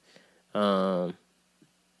name right.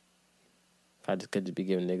 I just could just be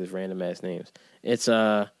giving niggas random ass names. It's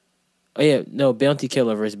Bounty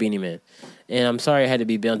Killer versus Beanie Man. And I'm sorry it had to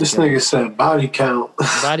be Bounty Killer. This nigga said Body Count.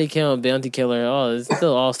 Body Count, Bounty Killer. Oh, it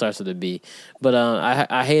still all starts with a B. But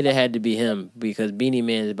I hate it had to be him because Beanie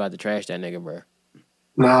Man is about to trash that nigga, bro.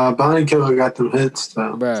 Nah, Body Killer got them hits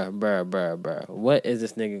though. Bruh. What is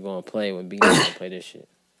this nigga gonna play when Beanie Man play this shit?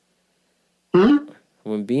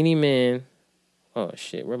 When Beanie Man, oh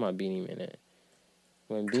shit, where my Beanie Man at?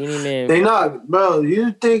 When Beanie Man, they not, bro.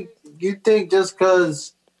 You think just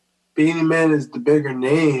because Beanie Man is the bigger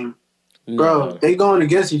name, bro? They going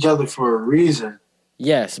against each other for a reason.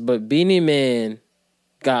 Yes, but Beanie Man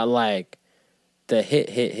got like the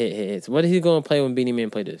hits. What is he going to play when Beanie Man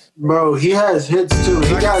play this? Bro, he has hits too.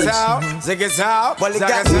 He got Ziggy's out. Well, he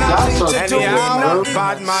got nothing to do with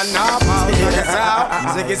bad man now.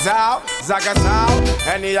 Ziggy's out. Zagga's out.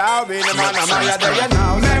 Anyhow, be the man, I'm out there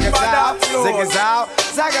now. Ziggy's out.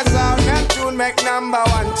 Zagga's out. Neptune make number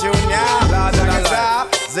one tune, yeah. Ziggy's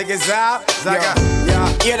out. Ziggy's out. Zagga.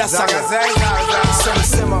 Yeah, that's how I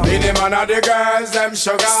simmer. Be the man of the girls, them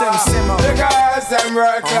sugar. Simmer. The girls, them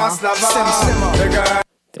world class lover. The girls.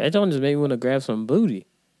 That don't just make me want to grab some booty.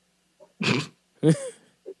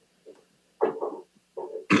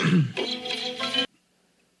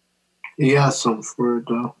 He got something for it,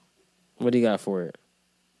 though. What do you got for it?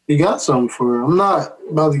 He got something for it. I'm not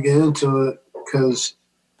about to get into it because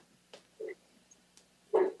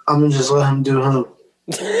I'm going to just let him do him.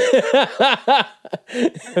 I'm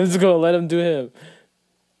just going to let him do him.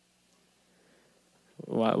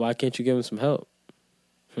 Why can't you give him some help?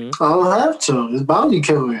 I don't have to. It's bounty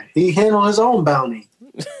killer. He handled his own bounty.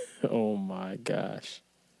 Oh, my gosh.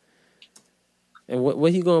 And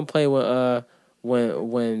what he going to play when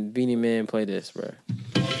Beanie Man play this, bro?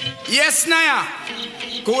 Yes, Naya.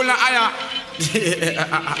 Cool na aya.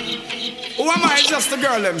 Who am I? Just a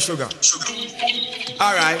girl, them sugar.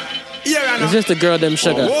 All right. Yeah, It's just a girl, them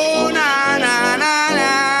sugar. Oh, na, na, na,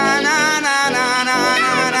 na, na, na, na,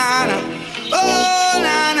 na, na, na. Oh,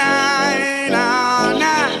 na, na, na,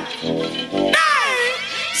 na. Hey!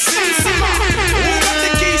 Simmer. Who got the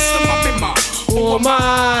keys to my bimmer? Who am I?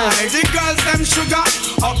 The girls, them sugar.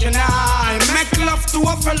 How can I make love to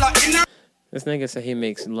a fella in a... This nigga said he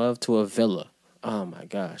makes love to a villa. Oh my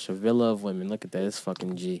gosh, a villa of women. Look at that. It's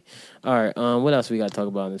fucking G. All right, what else we got to talk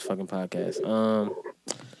about in this fucking podcast?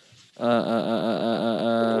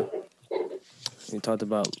 We talked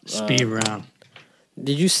about speed round.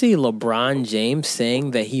 Did you see LeBron James saying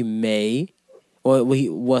that he may, or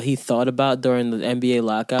what he thought about during the NBA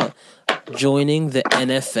lockout, joining the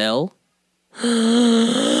NFL?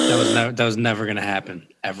 That was never gonna happen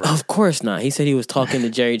ever. Of course not. He said he was talking to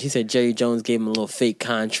Jerry. He said Jerry Jones gave him a little fake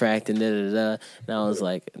contract and da. And I was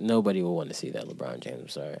like, nobody will want to see that, LeBron James. I'm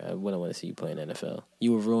sorry, I wouldn't want to see you play in NFL.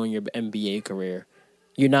 You will ruin your NBA career.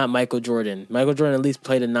 You're not Michael Jordan. Michael Jordan at least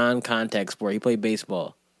played a non-contact sport. He played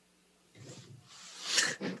baseball.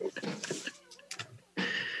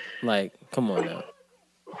 Like, come on now.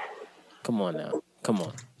 Come on.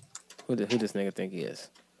 Who this nigga think he is?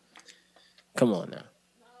 Come on now.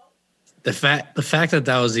 The fact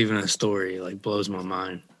that was even a story like blows my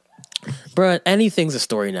mind. Bruh, anything's a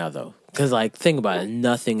story now though. Cause like think about it,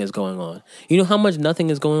 nothing is going on. You know how much nothing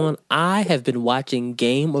is going on? I have been watching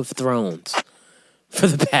Game of Thrones for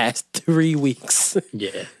the past 3 weeks.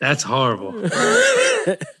 Yeah, that's horrible.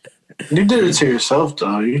 You did it to yourself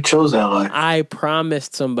though. You chose that life. I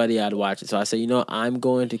promised somebody I'd watch it. So I said,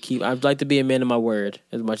 I'd like to be a man of my word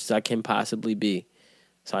as much as I can possibly be.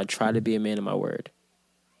 So I try to be a man of my word.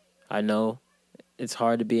 I know it's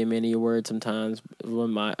hard to be a man of your word sometimes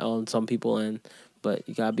on some people end, but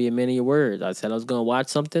you gotta be a man of your word. I said I was gonna watch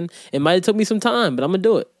something. It might have took me some time, but I'm gonna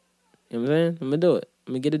do it. You know what I'm saying? I'm gonna do it.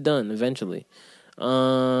 I'm gonna get it done eventually.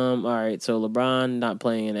 All right, so LeBron not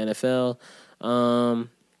playing in NFL.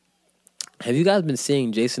 Have you guys been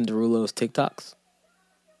seeing Jason Derulo's TikToks?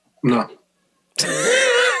 No.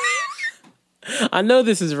 I know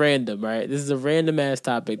this is random, right? This is a random ass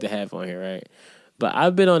topic to have on here, right? But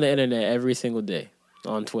I've been on the internet every single day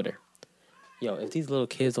on Twitter. Yo, if these little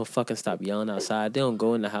kids don't fucking stop yelling outside, they don't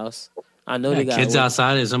go in the house. I know they got kids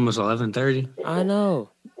outside. It's almost 11:30. I know.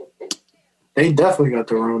 They definitely got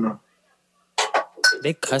the Rona.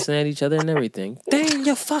 They cussing at each other and everything. They in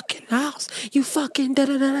your fucking house. You fucking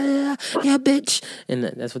da-da-da-da-da. Yeah, bitch. And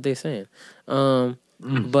that's what they're saying.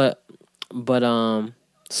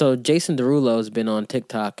 So Jason Derulo has been on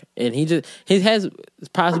TikTok, and he has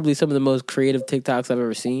possibly some of the most creative TikToks I've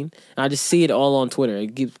ever seen. And I just see it all on Twitter.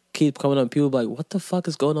 It keeps coming up. People are like, what the fuck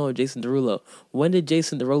is going on with Jason Derulo? When did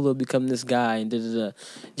Jason Derulo become this guy? And da-da-da.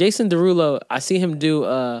 Jason Derulo, I see him do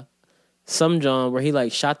some John where he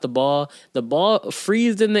like shot the ball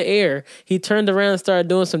freezed in the air. He turned around and started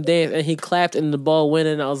doing some dance, and he clapped, and the ball went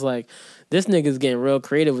in. I was like, this nigga's getting real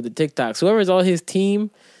creative with the TikToks. Whoever's on his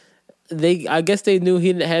team, I guess they knew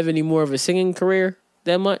he didn't have any more of a singing career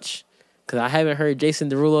that much, because I haven't heard Jason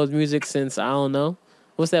Derulo's music since, I don't know.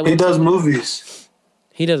 What's that? He does movies.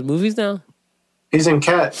 He does movies now? He's in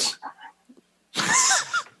Cats.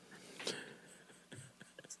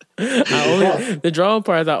 The drawing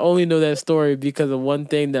part is I only know that story because of one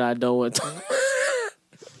thing that I don't want to talk about.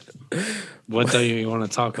 What do you want to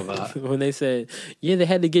talk about? When they said, yeah, they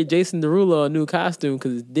had to get Jason Derulo a new costume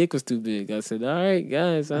because his dick was too big. I said, all right,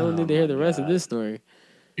 guys, I don't need to hear the rest of this story.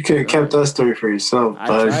 You could have kept that story for yourself.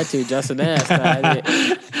 I tried to. Justin asked. I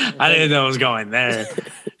didn't know it was going there.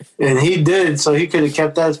 And he did, so he could have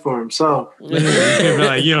kept that for himself. You could be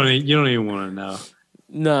like, you don't even want to know.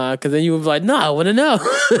 Nah, because then you would be like, I want to know.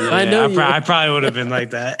 Yeah, I know I probably would have been like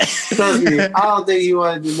that. Trust me, I don't think he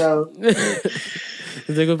wanted to know.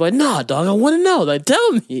 Cause they go like, nah, dog, I want to know. Like,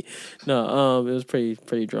 tell me. No, it was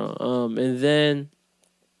pretty drawn. And then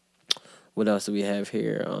what else do we have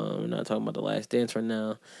here? We're not talking about The Last Dance right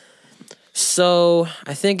now. So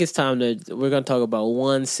I think it's time we're gonna talk about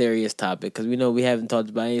one serious topic because we know we haven't talked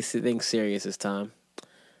about anything serious this time.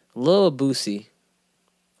 Lil Boosie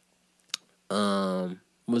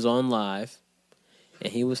was on live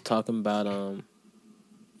and he was talking about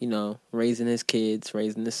raising his kids,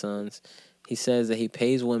 raising his sons. He says that he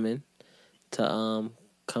pays women to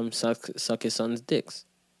come suck his son's dicks.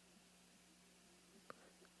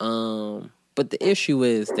 But the issue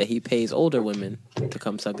is that he pays older women to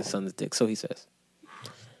come suck his son's dick. So he says.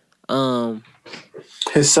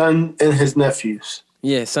 His son and his nephews.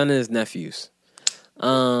 Yeah, his son and his nephews.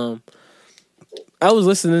 I was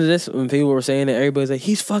listening to this when people were saying that. Everybody's like,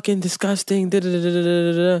 he's fucking disgusting. Da, da, da, da,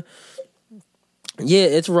 da, da. Yeah,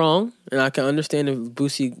 it's wrong. And I can understand if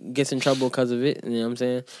Boosie gets in trouble because of it. You know what I'm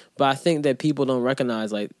saying? But I think that people don't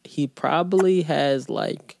recognize, like, he probably has,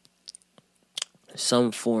 like,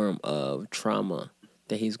 some form of trauma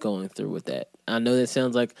that he's going through with that. I know that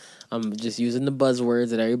sounds like I'm just using the buzzwords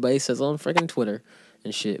that everybody says on freaking Twitter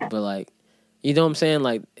and shit, but like, you know what I'm saying?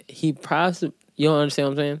 Like, he probably, you don't understand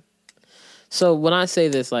what I'm saying? So when I say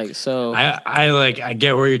this, like, so I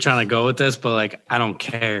get where you're trying to go with this, but like, I don't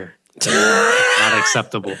care. It's not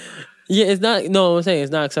acceptable. Yeah, it's not. No, I'm saying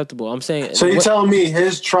it's not acceptable. I'm saying. So you're telling me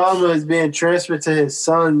his trauma is being transferred to his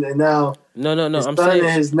son, and now no. His I'm son saying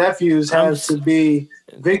and his nephews have to be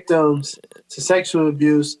victims to sexual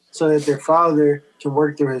abuse, so that their father can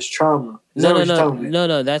work through his trauma. No.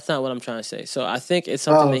 That's not what I'm trying to say. So I think it's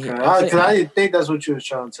something Because I didn't think that's what you were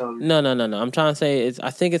trying to tell me. No. I'm trying to say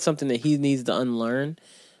I think it's something that he needs to unlearn.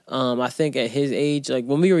 I think at his age, like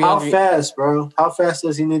when we were younger. How fast, bro? How fast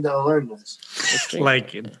does he need to unlearn this?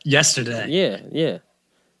 Like yesterday. Yeah.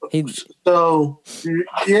 So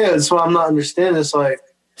I'm not understanding. It's like.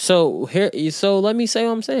 So let me say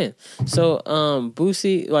what I'm saying. So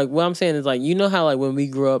Boosie, like what I'm saying is like, you know how like when we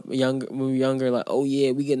grew up when we were younger, like, oh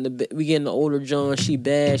yeah, we getting the older John, she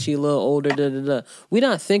bad, she a little older, da da da. We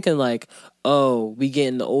not thinking like, oh, we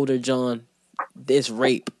getting the older John, it's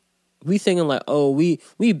rape. We thinking like, oh, we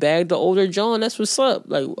bagged the older John, that's what's up.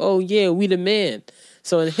 Like, oh yeah, we the man.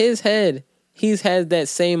 So in his head, he's had that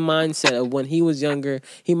same mindset of when he was younger,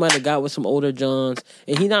 he might have got with some older Johns,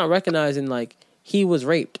 and he not recognizing like he was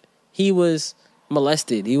raped, he was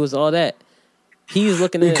molested, he was all that. He's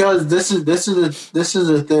looking at because this is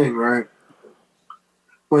the thing, right?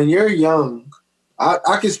 When you're young,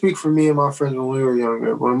 I can speak for me and my friends when we were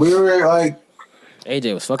younger. When we were like.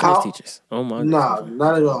 AJ was fucking his teachers. Oh my god. Nah,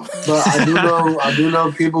 not at all. But I do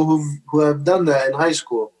know people who have done that in high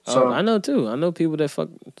school. So I know too. I know people that fuck.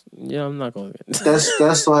 Yeah, I'm not gonna. that's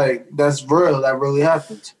real. That really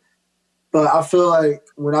happened. But I feel like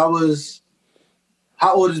when I was,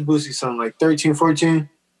 how old is Boosie's son? Like 13, 14?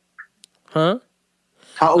 Huh?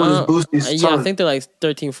 How old is Boosie's son? Yeah, I think they're like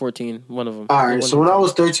 13, 14. One of them. All right. So when I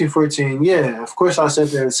was 13, 14, yeah, of course I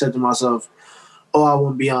sat there and said to myself, oh, I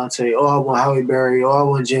want Beyonce. Oh, I want Halle Berry. Oh, I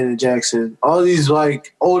want Janet Jackson. All these,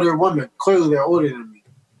 like, older women. Clearly, they're older than me.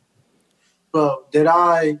 But did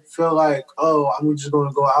I feel like, oh, I'm just going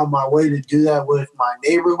to go out my way to do that with my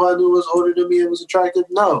neighbor who I knew was older than me and was attractive?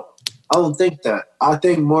 No. I don't think that. I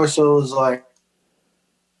think more so is, like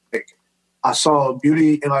I saw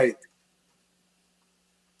beauty and, like.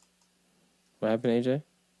 What happened, AJ?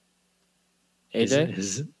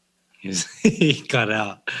 He got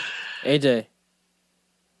out.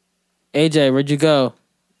 AJ, where'd you go?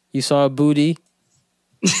 You saw a booty?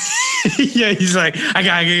 Yeah, he's like, I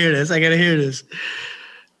gotta hear this. I gotta hear this.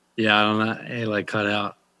 Yeah, I don't know. It like cut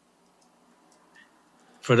out.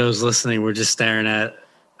 For those listening, we're just staring at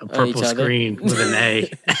a purple screen with an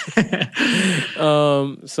A.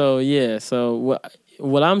 So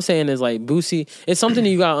what I'm saying is like Boosie, it's something that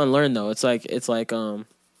you gotta unlearn though. It's like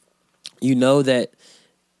you know that.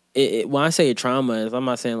 When I say trauma, I'm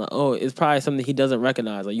not saying like, oh, it's probably something he doesn't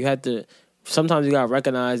recognize. Like you have to, sometimes you gotta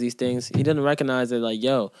recognize these things. He doesn't recognize that, like,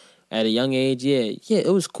 yo, at a young age, yeah,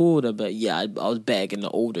 it was cool to, but yeah, I was bagging the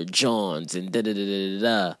older Johns and da da da da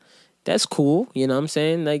da. That's cool, you know what I'm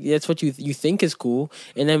saying? Like that's what you think is cool,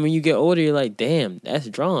 and then when you get older, you're like, damn, that's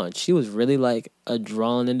drawn. She was really like a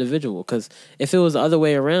drawn individual. Because if it was the other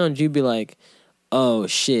way around, you'd be like, oh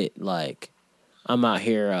shit, like. I'm out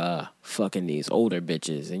here fucking these older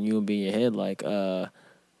bitches, and you'll be in your head like, or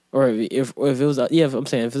if it was, I'm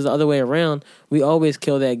saying if it's the other way around, we always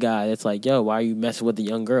kill that guy that's like, yo, why are you messing with the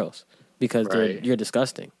young girls? Because you're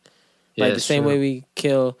disgusting. Yeah, like the same way we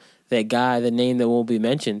kill that guy, the name that won't be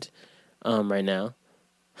mentioned right now.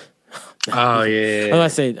 Oh yeah. Like I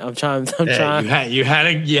say, I'm trying. You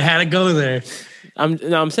had to go there.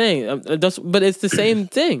 I'm saying, but it's the same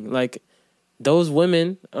thing. Like those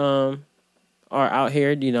women are out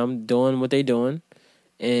here, doing what they doing,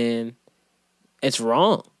 and it's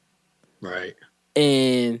wrong. Right.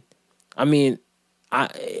 And I mean,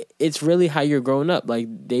 it's really how you're growing up. Like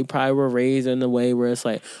they probably were raised in a way where it's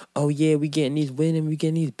like, oh yeah, we getting these women, we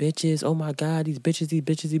getting these bitches. Oh my god, these bitches, these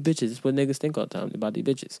bitches, these bitches. That's what niggas think all the time about these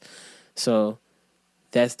bitches. So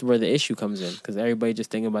that's where the issue comes in, because everybody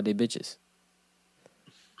just thinking about their bitches.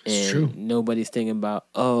 It's And true. nobody's thinking about,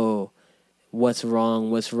 oh, what's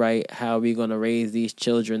wrong, what's right, how are we gonna raise these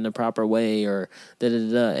children the proper way, or da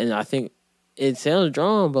da da. And I think it sounds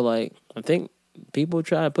wrong, but like I think people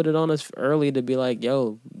try to put it on us early to be like,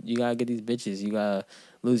 yo, you gotta get these bitches, you gotta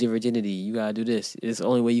lose your virginity, you gotta do this. It's the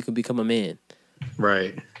only way you can become a man.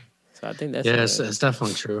 Right. So I think that's it's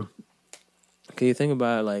definitely true. Can you think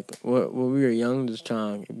about it, like when we were young, just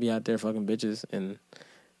trying to be out there fucking bitches, and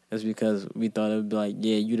it's because we thought it would be like,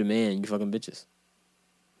 yeah, you the man, you fucking bitches.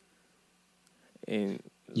 And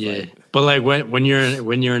yeah, but like when you're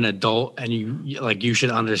an adult and you should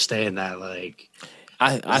understand that, like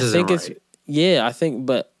I think it's right. Yeah, I think,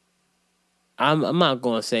 but I'm not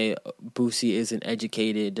gonna say Boosie isn't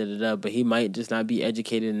educated, but he might just not be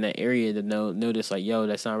educated in that area to notice like, yo,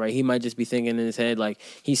 that's not right. He might just be thinking in his head like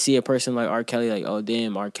he see a person like R. Kelly, like, oh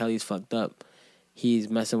damn, R. Kelly's fucked up. He's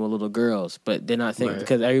messing with little girls, but they're not thinking,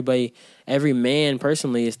 because every man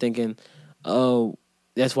personally is thinking, oh,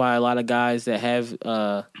 that's why a lot of guys that have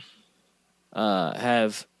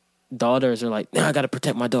daughters are like, nah, I gotta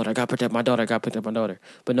protect my daughter,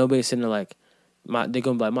 but nobody's sitting there like, they're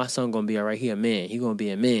gonna be like, my son gonna be all right. He a man. He gonna be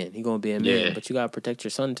a man. Yeah. But you gotta protect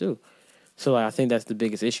your son too. So like, I think that's the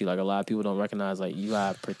biggest issue. Like a lot of people don't recognize like you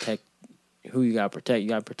gotta protect who you gotta protect. You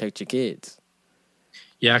gotta protect your kids.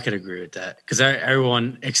 Yeah, I could agree with that, because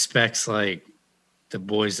everyone expects like the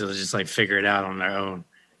boys to just like figure it out on their own.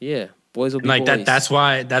 Yeah, boys will be like boys. That's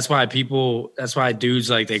why dudes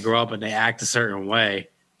like they grow up and they act a certain way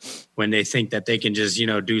when they think that they can just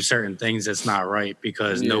do certain things that's not right,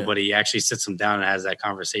 because nobody actually sits them down and has that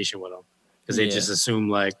conversation with them, because they just assume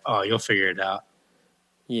like, oh, you'll figure it out.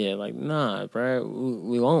 Yeah, like nah, bro,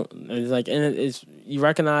 we won't. It's like, and it's you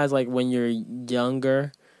recognize like when you're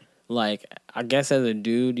younger. Like, I guess as a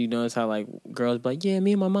dude, you notice how, like, girls be like, yeah,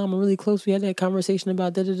 me and my mom are really close. We had that conversation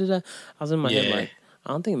about da-da-da-da. I was in my head like,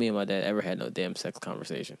 I don't think me and my dad ever had no damn sex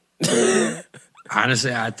conversation.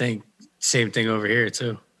 Honestly, I think same thing over here,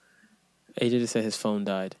 too. AJ just said his phone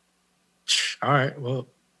died. All right, well.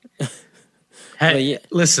 Hey,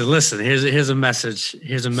 listen. Here's a message.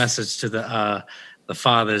 Here's a message to the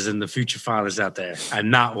fathers and the future fathers out there. I'm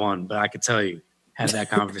not one, but I can tell you, have that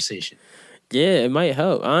conversation. Yeah, it might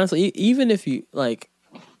help. Honestly, even if you like,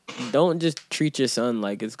 don't just treat your son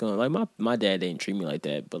like it's going. Like my dad didn't treat me like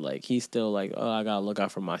that, but like he's still like, oh, I gotta look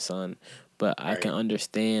out for my son. But I can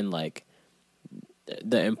understand like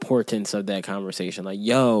the importance of that conversation. Like,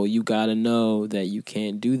 yo, you gotta know that you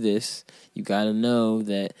can't do this. You gotta know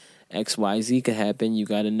that XYZ could happen. You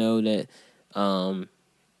gotta know that,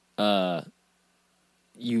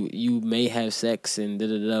 You may have sex and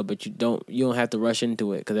but you don't have to rush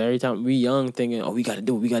into it, because every time we young thinking, oh, we gotta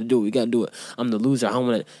do it. I'm the loser. I don't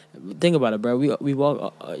want to think about it, bro. We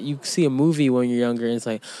walk. You see a movie when you're younger, and it's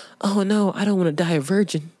like, oh no, I don't want to die a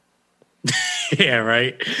virgin. Yeah,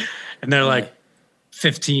 right. And they're like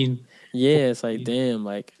 15. Yeah, it's like, damn,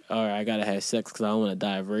 like, all right, I gotta have sex because I don't want to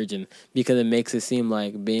die a virgin, because it makes it seem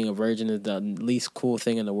like being a virgin is the least cool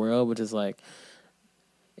thing in the world, which is like,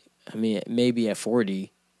 I mean, maybe at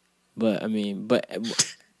 40, but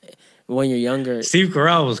when you're younger, Steve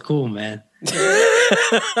Carell was cool, man.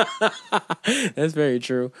 That's very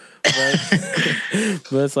true.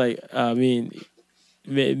 But it's like, I mean,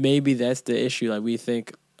 maybe that's the issue. Like we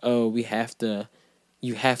think, oh, you have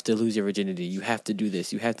to lose your virginity. You have to do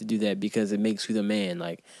this. You have to do that because it makes you the man.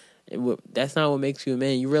 Like that's not what makes you a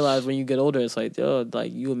man. You realize when you get older, it's like, oh,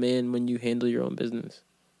 like you a man when you handle your own business.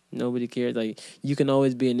 Nobody cares. Like, you can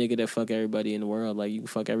always be a nigga that fuck everybody in the world. Like, you can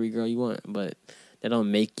fuck every girl you want, but that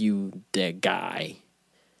don't make you that guy.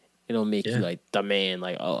 It don't make you like the man.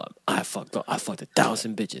 Like, oh, I fucked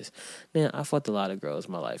 1,000 bitches. Man, I fucked a lot of girls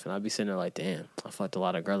in my life, and I'd be sitting there like, damn, I fucked a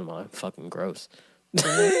lot of girls in my life. Fucking gross.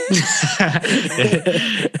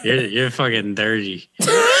 You're fucking dirty.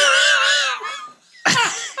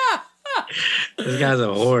 This guy's a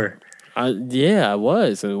whore. I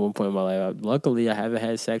was at one point in my life. Luckily, I haven't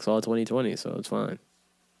had sex all 2020, so it's fine.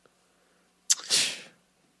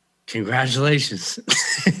 Congratulations.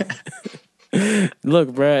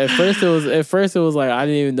 Look, bro. At first it was like I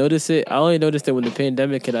didn't even notice it. I only noticed it when the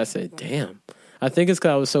pandemic hit. I said, "Damn." I think it's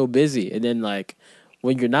because I was so busy, and then like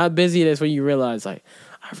when you're not busy, that's when you realize like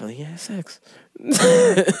I really had sex.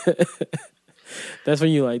 That's when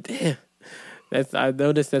you like, damn. I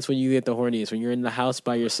noticed that's when you get the horniest. When you're in the house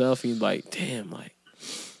by yourself, you're like, damn, like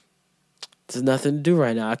there's nothing to do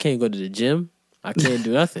right now. I can't go to the gym. I can't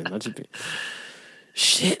do nothing. I just be,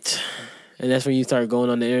 shit. And that's when you start going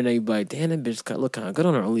on the internet. You be like, damn, that bitch look kind of good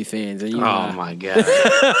on her OnlyFans. And you my god!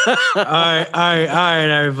 all right,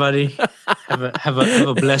 everybody. Have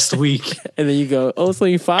a blessed week. And then you go, oh, it's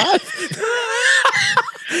only $5.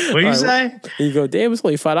 What do you say? And you go, damn, it's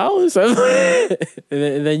only $5.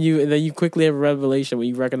 and then you quickly have a revelation when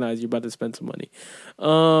you recognize you're about to spend some money.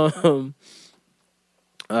 All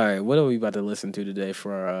right, what are we about to listen to today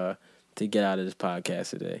for to get out of this podcast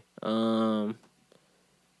today?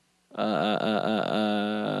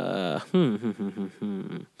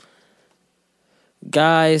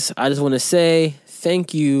 Guys, I just want to say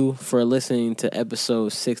thank you for listening to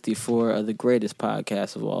episode 64 of the greatest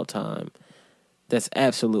podcast of all time. That's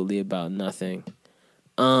absolutely about nothing.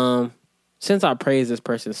 Since I praise this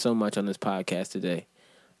person so much on this podcast today,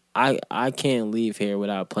 I can't leave here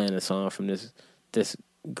without playing a song from this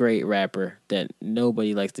great rapper that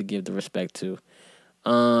nobody likes to give the respect to.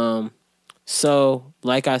 So,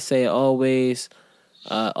 like I say always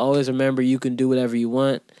remember you can do whatever you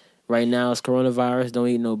want. Right now it's coronavirus, don't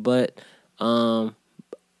eat no butt. I'm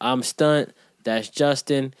Stunt, that's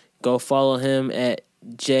Justin. Go follow him at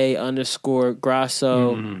J_Grasso.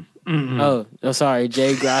 Oh, sorry,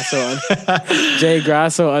 J Grasso. J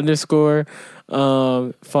Grasso _.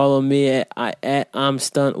 Follow me at I'm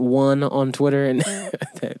Stunt1 on Twitter, and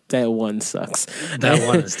that one sucks. That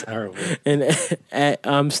one is terrible. And at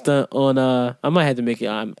I'm Stunt on I might have to make it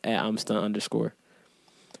at I'm Stunt _.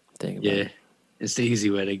 Think about it. It's the easy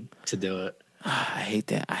way to do it. I hate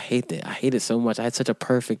that. I hate it so much. I had such a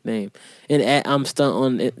perfect name. And at I'm Stunt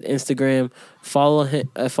on Instagram. Follow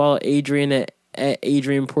him. Follow Adrian at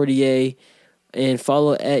Adrian Portier, and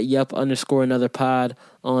follow at yup_another_pod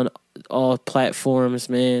on all platforms,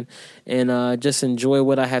 man. And just enjoy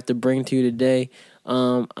what I have to bring to you today.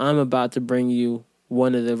 I'm about to bring you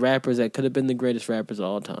one of the rappers that could have been the greatest rappers of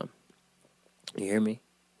all time. You hear me?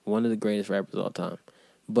 One of the greatest rappers of all time.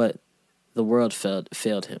 But the world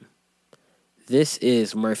failed him. This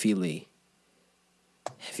is Murphy Lee.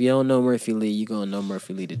 If you don't know Murphy Lee, you're going to know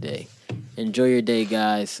Murphy Lee today. Enjoy your day,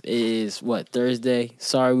 guys. It is, Thursday?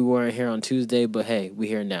 Sorry we weren't here on Tuesday, but hey, we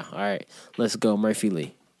here now. All right, let's go, Murphy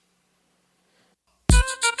Lee.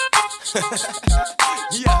 Yo,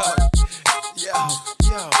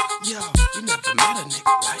 you never met a nigga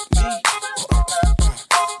like me.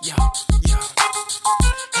 Yo,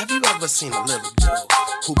 have you ever seen a little dude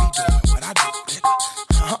who be doing what I do, nigga?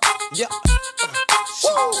 Yeah.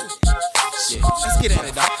 Shit. Let's get at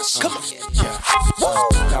it, dog. Come on.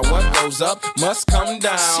 Now what goes up must come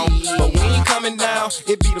down. But we ain't coming down.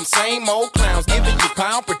 It be them same old clowns giving you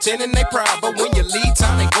pound, pretending they proud. But when you leave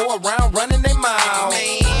town, they go around running their mouth.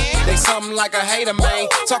 They something like a hater, man.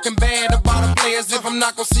 Talking bad about the players if I'm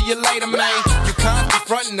not gonna see you later, man. You can't be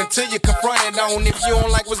frontin' until you confront it on. If you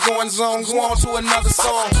don't like what's going on, go on to another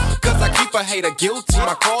song. Cause I keep a hater guilty.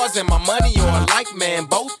 My cars and my money are alike, man.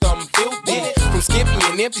 Both of them filthy. From skippy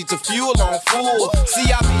and empty to fuel on full.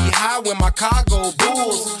 See, I be high when my car go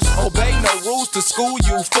bulls. Obey no rules to school,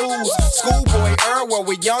 you fools. Schoolboy Earl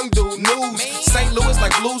with young dude news. St. Louis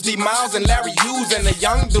like Blues, D. Miles and Larry Hughes. And the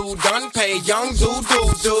young dude done pay young dude.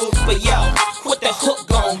 But yo, what the hook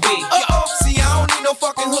gon' be? See, I don't need no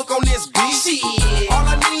fucking hook on this beat. Shit. All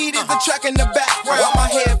I need is the track in the background. My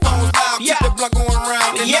headphones loud, keep the blunt going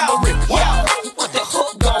around. And yo, what the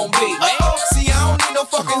hook gon' be? See, I don't need no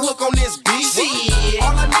fucking hook on this beat. Shit.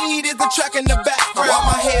 All I need is the track in the background.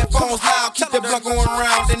 My headphones loud, keep the blunt going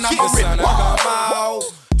around. And I'm gonna come out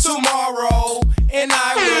tomorrow, and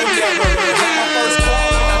I will never get my first call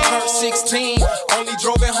when I turned 16. Only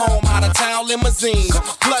drove it home out of town limousines.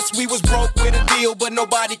 Plus we was broke with a deal, but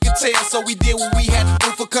nobody could tell. So we did what we had to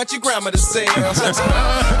do for country grammar to sell.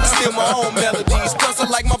 Still my own melodies. Plus I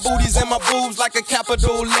like my booties and my boobs like a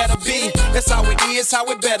capital letter B. That's how it is, how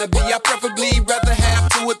it better be. I preferably rather have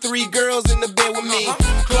 2 or 3 girls in the bed with me.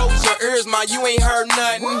 Close your ears, ma, you ain't heard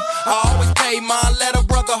nothing. I always pay my let a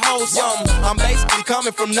brother hold something. I'm basically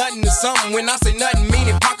coming from nothing to something. When I say nothing,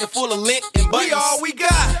 meaning pocket full of lint and buttons. We all we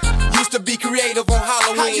got. Used to be creative on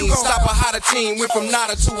Halloween. Stop a hotter team, went from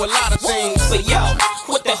nada to a lot of things. But yo,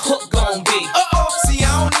 what the hook gon' be? See, I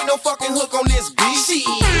don't need no fucking hook on this beat. Shit.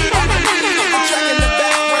 All I need is the track in the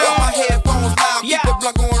background. My headphones loud, keep the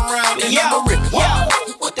blunt going around. And I'm a rip. Yo,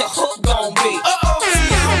 what the hook gon' be?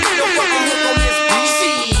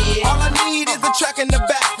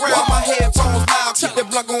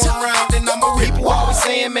 around, then I'ma rip. People always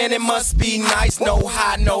saying, man, it must be nice. No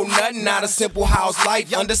high, no nothing, not a simple house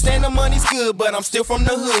life. Understand the money's good, but I'm still from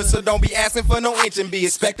the hood, so don't be asking for no inch and be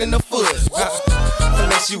expecting a foot.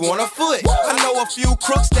 Unless you want a foot. I know a few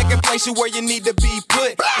crooks that can place you where you need to be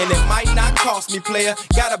put, and it might not cost me, player.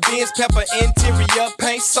 Got a Benz pepper interior,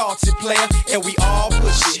 paint salted, player, and we all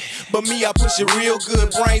push it. But me, I push it real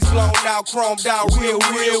good. Brains blown out, chromed out,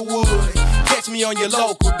 real wood. Catch me on your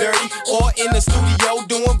local dirty, or in the studio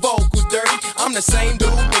doing vocals dirty. I'm the same dude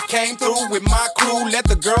that came through with my crew. Let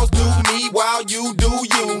the girls do me while you do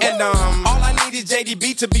you. And all I need is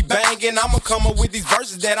JDB to be banging. I'ma come up with these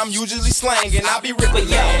verses that I'm usually slanging. I'll be ripping,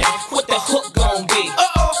 yeah. What the hook gon' be?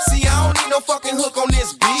 See, I don't need no fucking hook on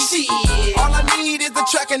this beat. Shit. All I need is the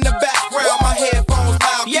track in the background. My headphones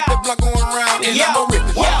loud, keep the blunt going around, and I'ma rip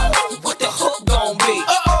it. What the hook gon' be?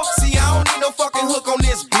 See, I don't need no fucking hook on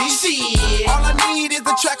this beat. Shit. All I need is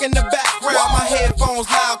the track in the background. My headphones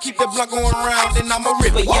loud, keep the blunt going around, and I'ma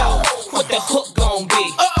rip it. What the hook gon' be?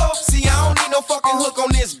 See, I don't need no fucking hook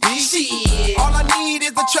on this beat. Shit. All I need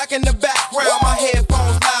is the track in the background. My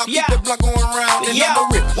headphones loud, keep the blunt going around, and I'ma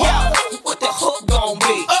rip it. What the hook gon'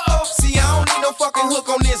 be? See, I don't need no fucking hook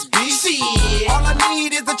on this beat. Shit. All I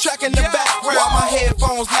need is the track in the background. My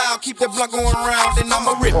headphones loud, keep the blunt going around, and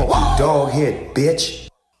I'ma rip it. Dog head, bitch.